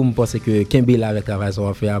merci beaucoup je pense que Kembe là avec travail ça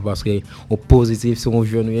va faire parce que au positif sur un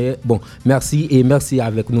journée bon merci et merci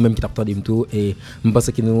avec nous même qui t'attendons tout et je pense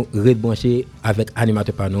que nous rebrancher avec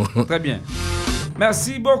animateur par nous. Très bien.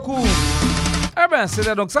 Merci beaucoup. Eh ben,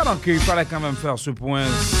 c'était donc ça, donc il fallait quand même faire ce point,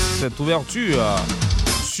 cette ouverture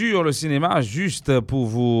sur le cinéma, juste pour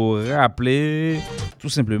vous rappeler, tout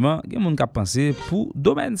simplement, il y a monde qui a pensé pour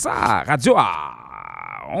domaine ça, radio.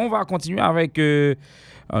 On va continuer avec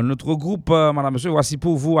notre groupe, madame, monsieur. Voici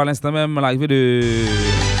pour vous à l'instant même l'arrivée de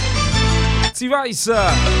T-Vice.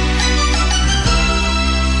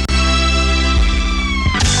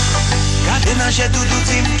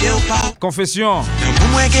 Confession.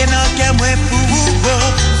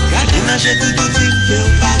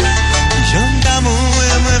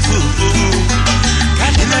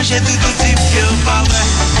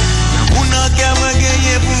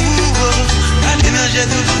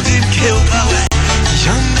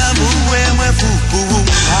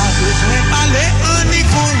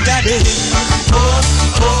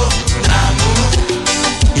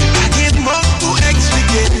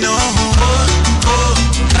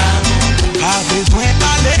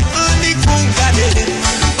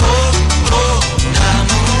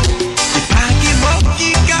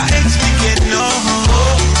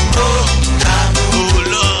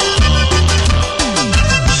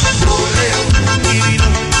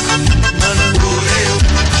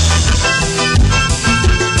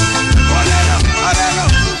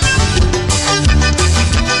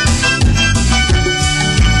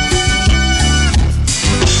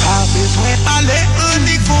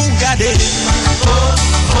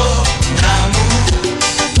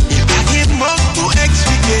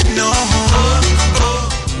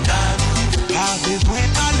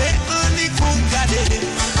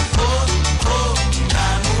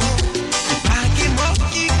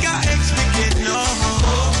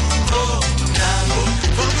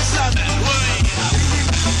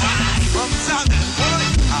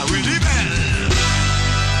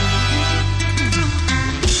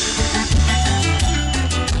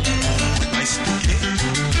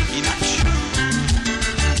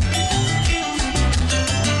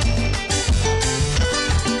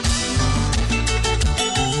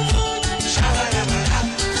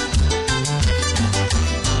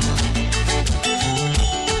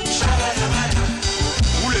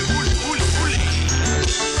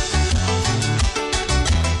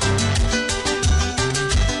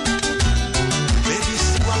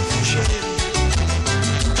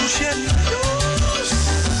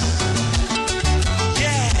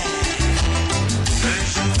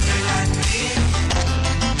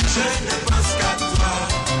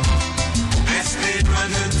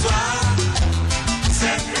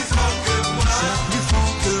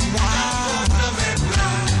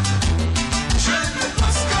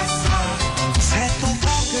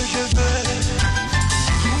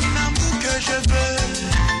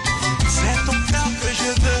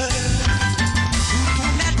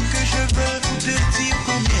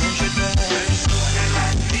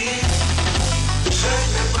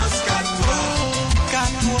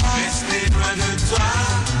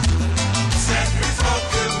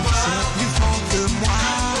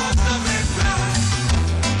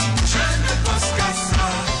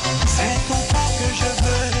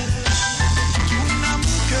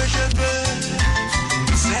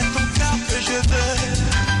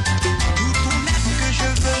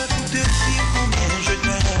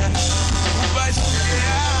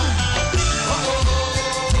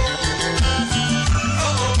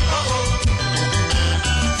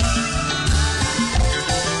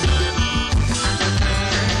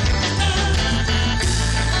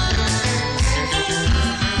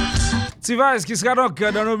 T-Vice qui sera donc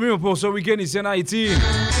dans nos murs pour ce week-end ici en Haïti.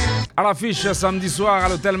 À l'affiche samedi soir à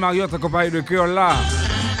l'hôtel Marriott accompagné de Cœur-là.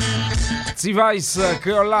 T-Vice,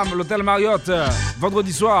 Cœur-là, l'hôtel Marriott,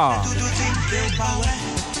 vendredi soir.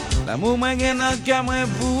 L'amour m'a gagné dans moi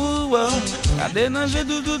pour a dénagé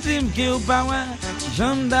tout team qui au pas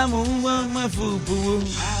j'aime d'amour moi fou pour.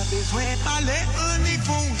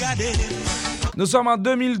 Nous sommes en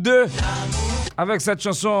 2002 avec cette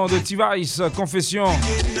chanson de T-Vice, Confession.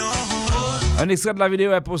 Un extrait de la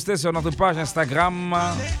vidéo est posté sur notre page Instagram.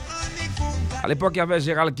 À l'époque, il y avait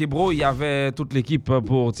Gérald Kebro, il y avait toute l'équipe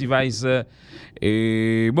pour T-Vice.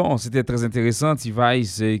 Et bon, c'était très intéressant.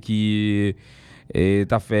 T-Vice qui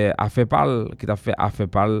t'a fait Afepal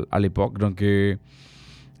à l'époque. Donc,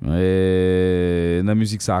 dans la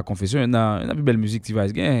musique, ça a confession. Il y a une belle musique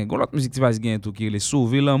T-Vice. Il y a l'autre musique T-Vice qui est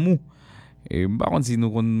Sauver l'amour. Et par contre, si nous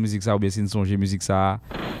avons une musique ça ou bien si nous songe musique ça.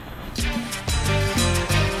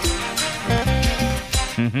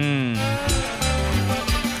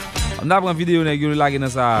 On a pris une vidéo là dans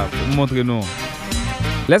ça pour montrer nous.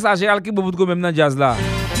 Laisse à Gérald qui beaucoup même dans jazz là.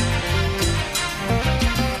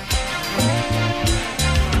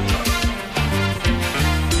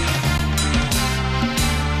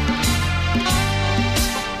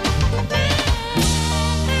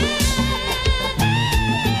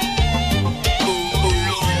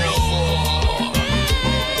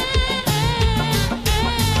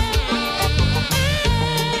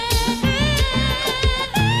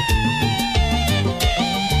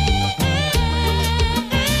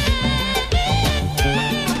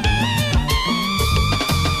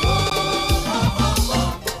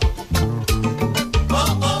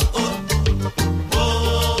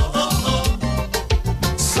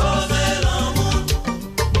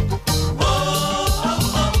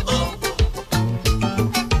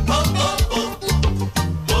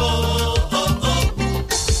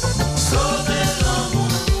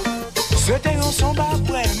 C'était un sombre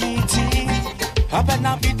après-midi, à peine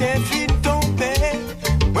habité fin tombé.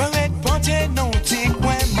 Moi, répondez non, t'y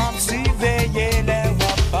coin, m'en si veillé, les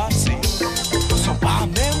voix passer. Sont pas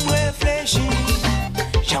même réfléchi,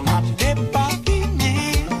 j'en m'abdé pas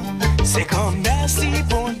fini. C'est comme merci,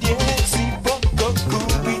 bon Dieu, si beaucoup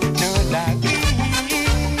courir dans la vie.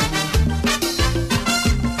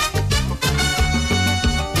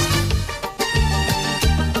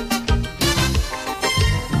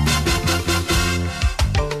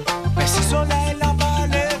 Mais si soleil là va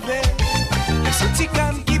lever, et c'est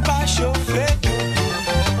Ticam qui va chauffer.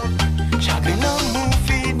 Chacun l'amour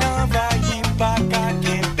fin envahi par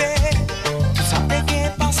Kakembe. Tout ça t'est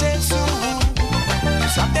qu'est passé sous,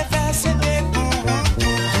 tout ça t'est fait c'est des bouts.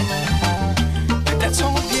 Peut-être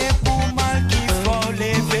son bien pour mal qu'il faut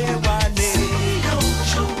lever ou aller. Si un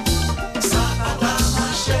jour ça va pas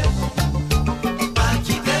marcher, pas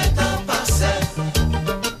quitter ton passé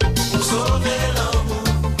pour sauver l'amour.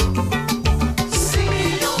 Si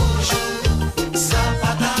un jour ça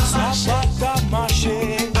va pas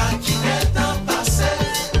marcher, pas quitter ton passé.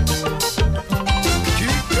 Qui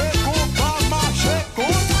fait qu'on va marcher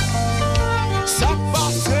contre ça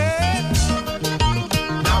passé.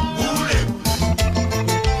 La boule.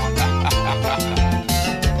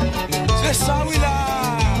 C'est ça oui là.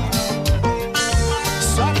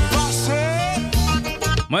 Ça passé.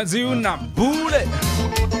 Moi dis on a boule.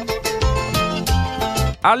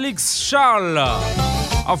 Alex Charles.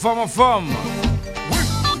 En forme.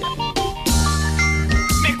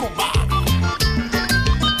 Mes combats.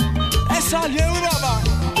 Et ça lieu oui baba.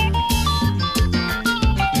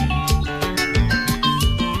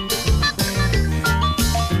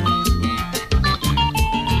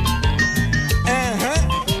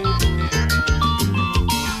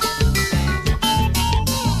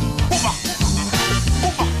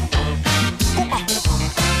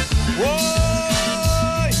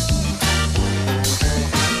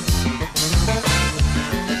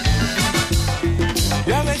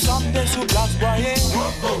 Sous place boyer,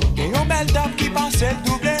 et une belle dame qui passait le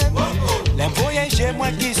doublé. Les voyageurs,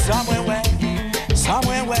 moi qui ça, ouais,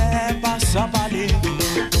 pas ça parler.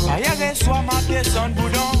 Ailleurs, soit ma personne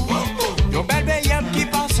boudon. Une belle veillette qui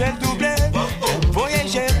passait le doublé. Les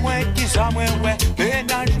voyageurs, moi qui ça, ouais,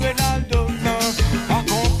 pénal jouer dans le dos,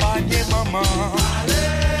 accompagner maman.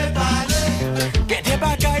 Que des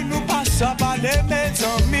bagailles nous passent à parler, mes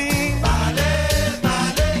amis.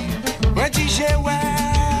 Moi, dis j'ai ouais.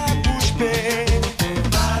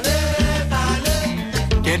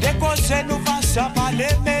 Que des causes nous fassent à parler,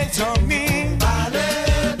 mes amis.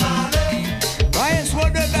 Voyez ce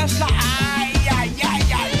de baisse là. Aïe.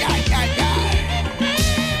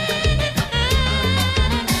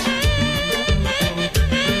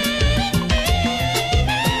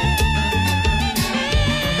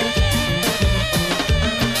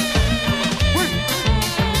 Oui.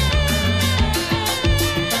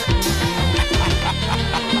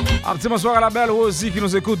 Un petit bonsoir à la belle Rosie qui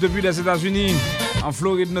nous écoute depuis les États-Unis, en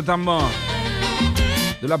Floride notamment.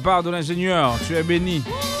 De la part de l'ingénieur, tu es béni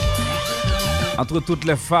entre toutes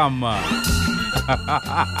les femmes.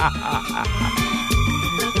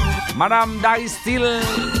 Madame Daristil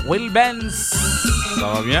Wilbens,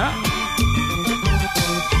 ça va bien?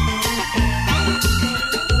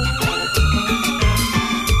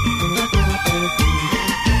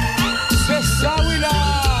 C'est ça, oui, là.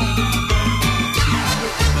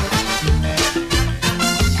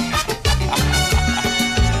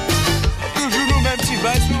 Toujours nous mêmes petits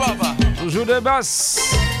basses, oui, papa. Toujours de basse.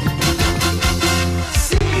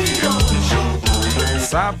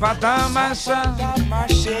 Ça pas ta machin.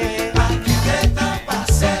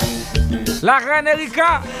 La reine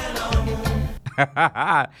Erika.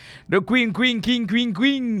 The Queen.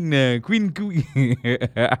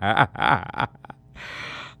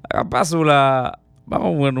 Passe là.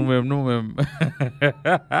 Nous-mêmes.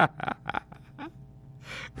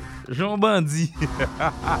 Jean Bandit.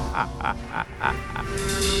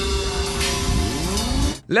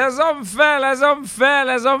 Les hommes fait.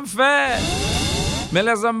 Mais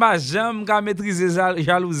les hommes pas jamais qu'à maîtriser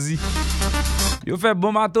jalousie. Ils fait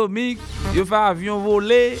bombe atomique, ils fait avion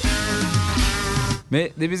volé.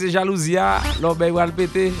 Mais depuis ces jalousie l'homme va le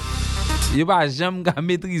péter. Ils pas jamais qu'à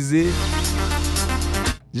maîtriser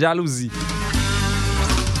jalousie.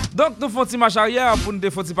 Donc nous faisons un marche arrière pour nous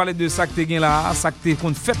parler de ça que tu as là, ça que tu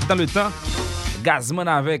as fait dans le temps. Gazman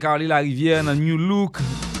avec Carly la Rivière dans New Look,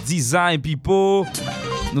 Design Pipo.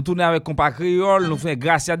 Nous tournons avec Compa Créole, nous faisons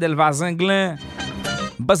Gracia Delva Zinglin.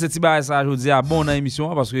 Je pense que c'est ça aujourd'hui à bon dans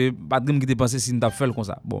l'émission parce que pas de qui te pensé si nous t'a fait comme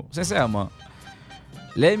ça. Bon, sincèrement,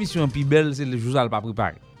 l'émission plus belle c'est le jour où pas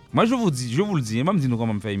préparé. Moi je vous le dis, moi me dis nous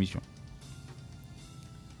comment faire l'émission.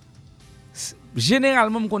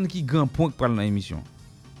 généralement me connais qui grand point pour dans l'émission.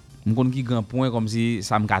 Me connais qui grand point comme si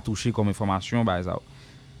ça me a touché comme information bah ça.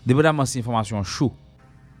 Dépendamment si information chaud.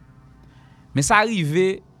 Mais ça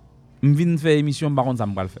arrivé me vinn faire émission par contre ça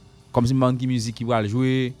me va le faire. Comme si me qui musique qui va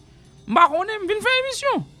jouer. Bah on me vinn faire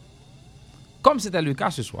émission. Comme c'était le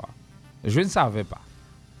cas ce soir. Je ne savais pas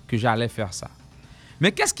que j'allais faire ça.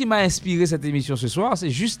 Mais qu'est-ce qui m'a inspiré cette émission ce soir? C'est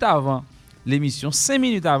juste avant l'émission, 5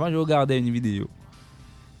 minutes avant, je regardais une vidéo.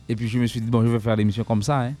 Et puis je me suis dit, bon, je vais faire l'émission comme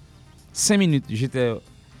ça. 5 minutes, j'étais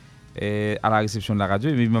à la réception de la radio,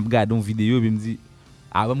 et puis je me regarde une vidéo, et puis je me dis,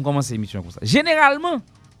 ah, on va commencer l'émission comme ça. Généralement,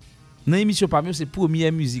 dans l'émission parmi eux, c'est la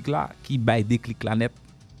première musique là qui baille déclic là net.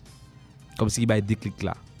 Comme si il baille déclic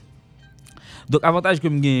là. Donc, avantage que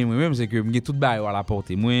je gagne moi-même, c'est que je tout baille à la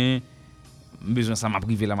portée. Moi, besoin ça m'a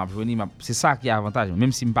privé là, m'a journée, c'est ça qui est avantage.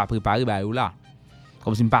 Même si je ne pas préparé baille là.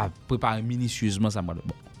 Comme si je ne pas préparé minutieusement ça m'a. Bon.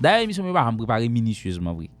 D'ailleurs, l'émission je pas préparé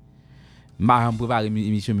minutieusement vrai. M'a préparé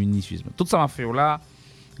l'émission minutieusement. Tout ça m'a fait là.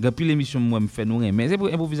 Depuis l'émission moi me fait nous rien, mais c'est pour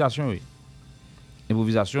improvisation oui.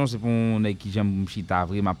 Improvisation c'est pour nèg qui j'aime chita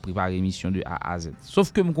Avril m'a préparé l'émission de A à Z.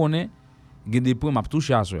 Sauf que me connais il y a des points m'a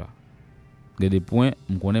touché à cela. Il y a des points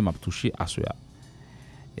me connais m'a touché à cela.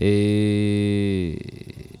 Et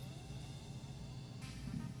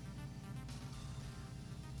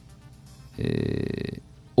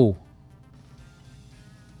oh.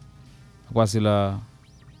 Quoi c'est là?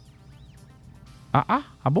 Ah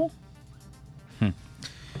bon?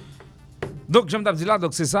 Donc j'aime t'as dit là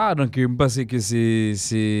donc c'est ça donc je pense que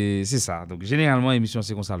c'est ça. Donc généralement l'émission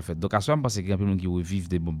c'est comme ça le fait. Donc à soi je pense qu'il y a plein de gens qui revivent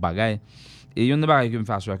des bons bagages et il y a une bagaille que me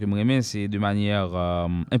fait que me remet c'est de manière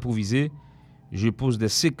improvisée. Je poste des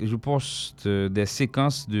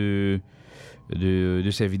séquences de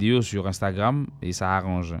ces vidéos sur Instagram et ça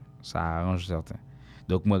arrange certains.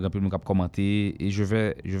 Donc moi grand peu cap commenter et je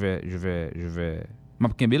vais m'a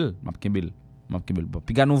kembel.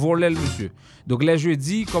 Puis gars nous voler monsieur. Donc les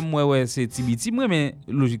jeudi comme moi ouais c'est Tibiti moi mais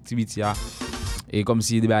logique Tibiti a et comme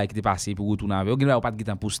si débat qui était passé pour retourner avec. Ou pas de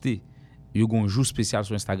temps poster. Yo gon jour spécial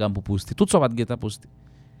sur Instagram pour poster. Tout ça pas de temps poster.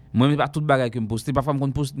 Moi mais pas toute bagaille que me poster. Parfois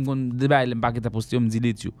me poste débat il pas de poster on me dit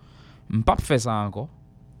les tu. Me pas faire ça encore.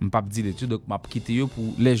 Me pas dire les tu donc m'a quitter yo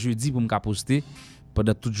pour les jeudi pour me poster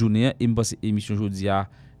pendant toute journée et me passer émission jeudi a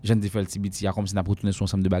j'en de faire Tibiti a comme si n'a retourner sur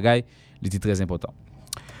ensemble de bagaille, il était très important.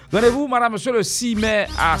 Rendez-vous, madame, monsieur, le 6 mai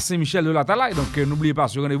à Saint-Michel de la Talaye. Donc, n'oubliez pas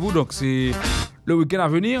ce rendez-vous. Donc, c'est le week-end à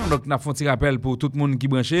venir. Donc, nous avons fait un petit rappel pour tout le monde qui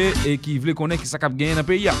branché et qui voulait connaître qui ça cap gagné dans le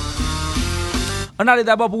pays. On allait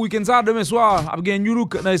d'abord pour le week-end ça. Demain soir, on a gagné New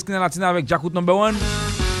Look dans l'esquina latina avec Jacout number 1. On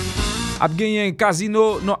a gagné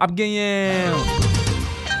Casino. Non, on a gagné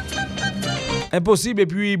Impossible et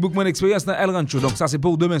puis Bookman Experience dans El Rancho. Donc, ça, c'est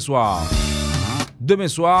pour demain soir. Demain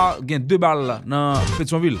soir, il y a 2 balles dans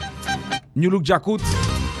Pétionville. New Look Jacout.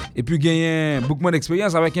 Et puis gagner Bookman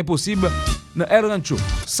Experience avec Impossible dans El Rancho.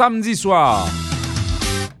 Samedi soir,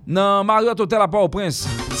 dans Marriott Hotel à Port-au-Prince,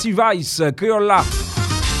 T-Vice Creola.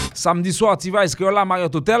 Samedi soir, T-Vice Creola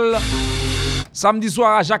Marriott Hotel. Samedi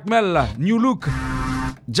soir à Jacmel, New Look,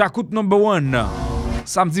 Jacout number 1.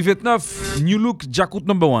 Samedi 29, New Look, Jacout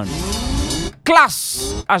number 1.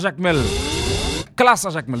 Classe à Jacmel. Classe à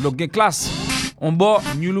Jacmel. Donc, il y a classe, on bord,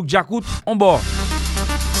 New Look, Jacout, on bord.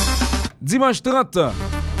 Dimanche 30,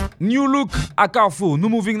 New Look à Carrefour, Nous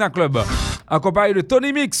Moving na Club, accompagné de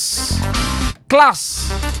Tony Mix.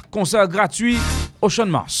 Classe, concert gratuit Ocean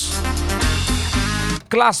Mars.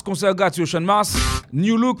 Classe, concert gratuit Ocean Mars.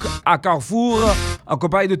 New Look à Carrefour,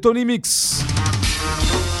 accompagné de Tony Mix.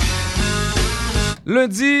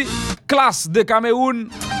 Lundi, classe de Cameroun.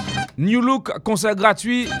 New Look, concert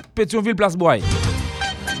gratuit Pétionville Place Boy.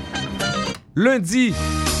 Lundi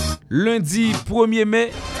 1er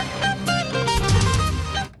mai.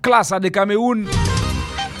 Classe à de Cameroun,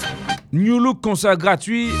 New Look concert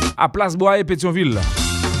gratuit à Place Bois et Pétionville.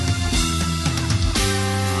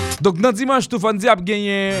 Donc dans dimanche tout fandi a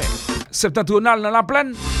gagné septentrional dans la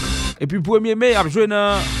plaine et puis 1er mai a joué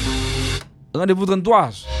dans rendez-vous 33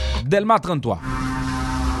 Delma 33.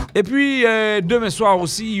 Et puis demain soir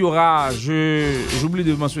aussi il y aura j'oublie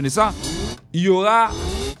de mentionner ça, il y aura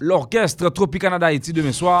l'orchestre Tropicana d'Haïti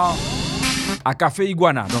demain soir à Café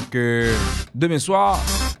Iguana. Donc demain soir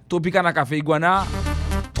Tropicana Café Iguana,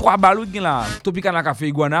 3 balouds là. Tropicana Café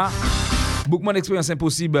Iguana, Bookman Experience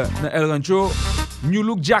Impossible dans El Rancho, New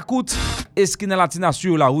Look Jacout, Esquina Latina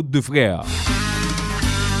sur la route de Frères.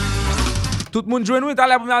 Tout le monde joue nous, t'as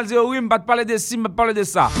l'air pour me dire oui, m'pas parler de ci, m'pas parler de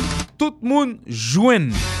ça. Tout le monde joue.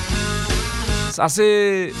 Ça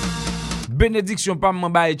c'est bénédiction pas m'en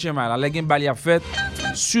bailler chema là, les gen bali a fait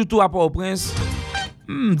surtout à Port-au-Prince.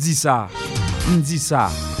 M'dis ça.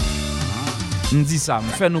 M'di ça,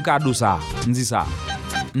 m'fait nous cadeau ça. M'di ça.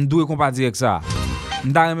 M'doue compa direct ça.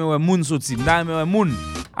 M'da remè wè moun soti, m'da remè wè moun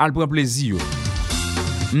al prend plaisir.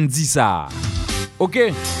 M'di ça. OK?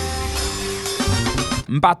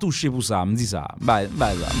 M'pas touché pour ça, m'di ça. Bye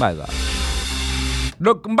ça.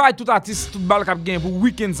 Donc m'bay tout artiste tout bal k'ap gen pour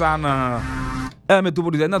week-end ça nan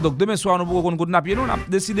métropolitain. Donc demain soir nous pour qu'on na pied, nous on a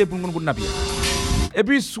décidé pour qu'on na pied. Et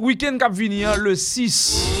puis ce week-end k'ap vini le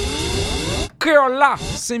 6 Créole là,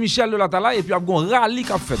 Saint-Michel de la Talaye et puis a gon rallye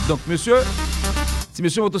qu'a fait. Donc monsieur, si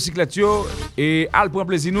monsieur motocyclette yo et al prend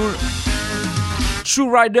plaisir nous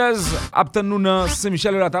True Riders attend nous dans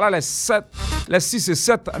Saint-Michel de la Talaye les 6 et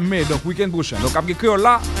 7 mai donc week-end prochain. Donc après Créole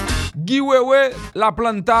là, Wewe la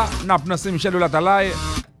planta n'a dans Saint-Michel de la Talaye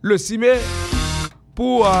le 6 mai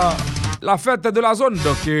pour la fête de la zone.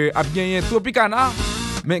 Donc a gagné Tropicana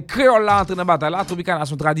mais Créole là entre dans bataille là, Tropicana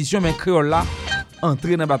son tradition mais Créole là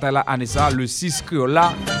entrer dans bataille là année ça le 6 Créole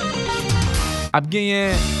là a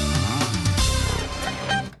gagné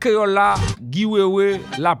Créole là Wewe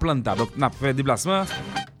la planta. Donc n'a fait déplacement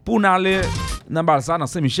pour aller dans Balsa dans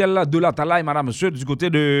Saint-Michel de la Talaye madame monsieur du côté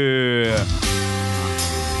de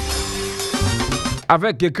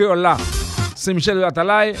avec Créole là Saint-Michel de la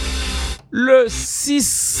Talaye le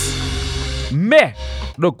 6 mai.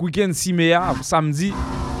 Donc week-end 6 mai samedi.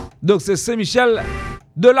 Donc c'est Saint-Michel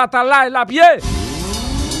de la Talaye la pied.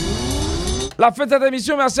 La fin de cette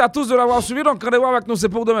émission, merci à tous de l'avoir suivi. Donc, rendez-vous avec nous, c'est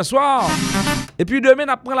pour demain soir. Et puis demain,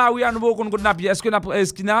 on prend la rue à nouveau qu'on connaît na pied. Est-ce que on a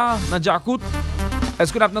Esquina, dans Djakout?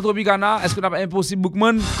 Est-ce que on a dans Tropicana? Est-ce que on a Impossible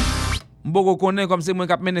Bookman? M'boko connaît comme c'est moi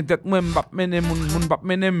qui mène tête, moi m'pa mener moun pas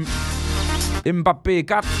mener et m'pa payer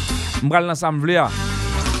 4. M'bral dans ça m'vle.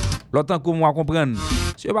 L'autant que moi comprendre.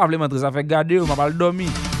 Si vous pas vle m'entrer ça fait garder ou m'a pas dormi.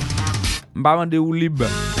 M'pa vendre ou libre.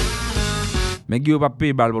 Mais qui pas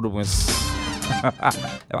payer balle pour le prince.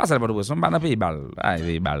 Pas ça pas de pression, pas payer balle. Ah,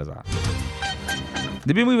 payer balle ça.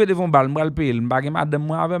 Depuis moi devant balle, m'bral payer, m'pa gen madame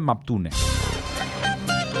moi avec m'a tourner.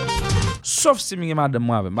 Sauf si m'gen madame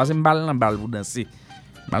moi avec, parce que m'balle dans balle pour danser.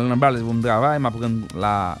 Balle dans balle pour me travailler, m'a prendre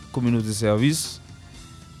la communauté service.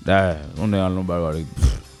 On est en balle.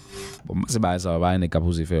 Bon, c'est pas ça, va n'est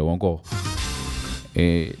capable faire encore.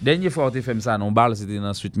 Et dernière fois on fait ça non balle, c'était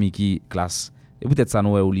dans suite Mickey classe. Et peut-être ça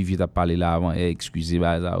nous Olivier t'a parlé là avant, excusez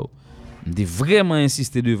bah ça. M'dé vraiment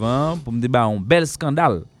insister devant pour me débat un bel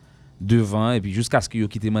scandale devant et puis jusqu'à ce que yo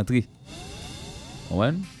quitte m'entrer.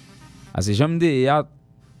 Ouais. Parce que j'aime dé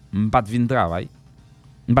m'pas vinn travail.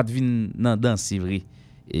 M'pas vinn dans danser vrai.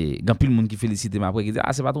 Et grand pile monde qui félicite m'après qui dit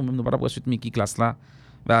c'est pas toi même nous pas suite Mickey classe là.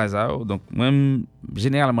 Bah ça donc même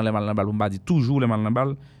généralement les mal dans balle on m'a dit toujours les mal dans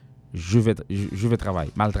balle je vais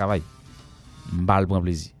travailler, mal travail. M'bal prend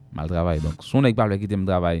plaisir, mal travail. Donc son nèg pas quitter me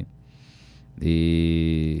travail.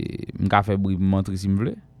 Et m'ka fait bruit montrer si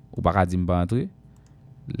m'vle ou pas dire m'pas entrer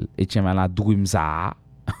et tiens malade dream ça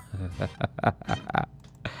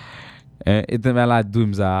et tiens malade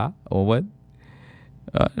dream ça on voit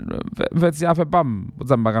fait ça fait pas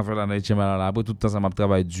ça m'pas faire là et tiens malade après tout le temps ça m'a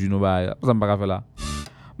travail dur no ba ça m'pas faire là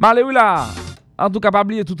malé oui là en tout cas pas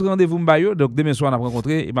oublier tout rendez-vous m'bayo donc demain soir on a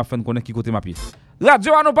rencontré et m'a fait connaître qui côté ma pied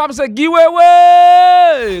radio nous pas c'est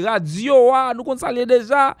Wewe radio nous qu'on saluer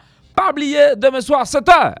déjà. Pas oublier, demain soir,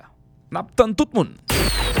 7h. N'attend tout le monde.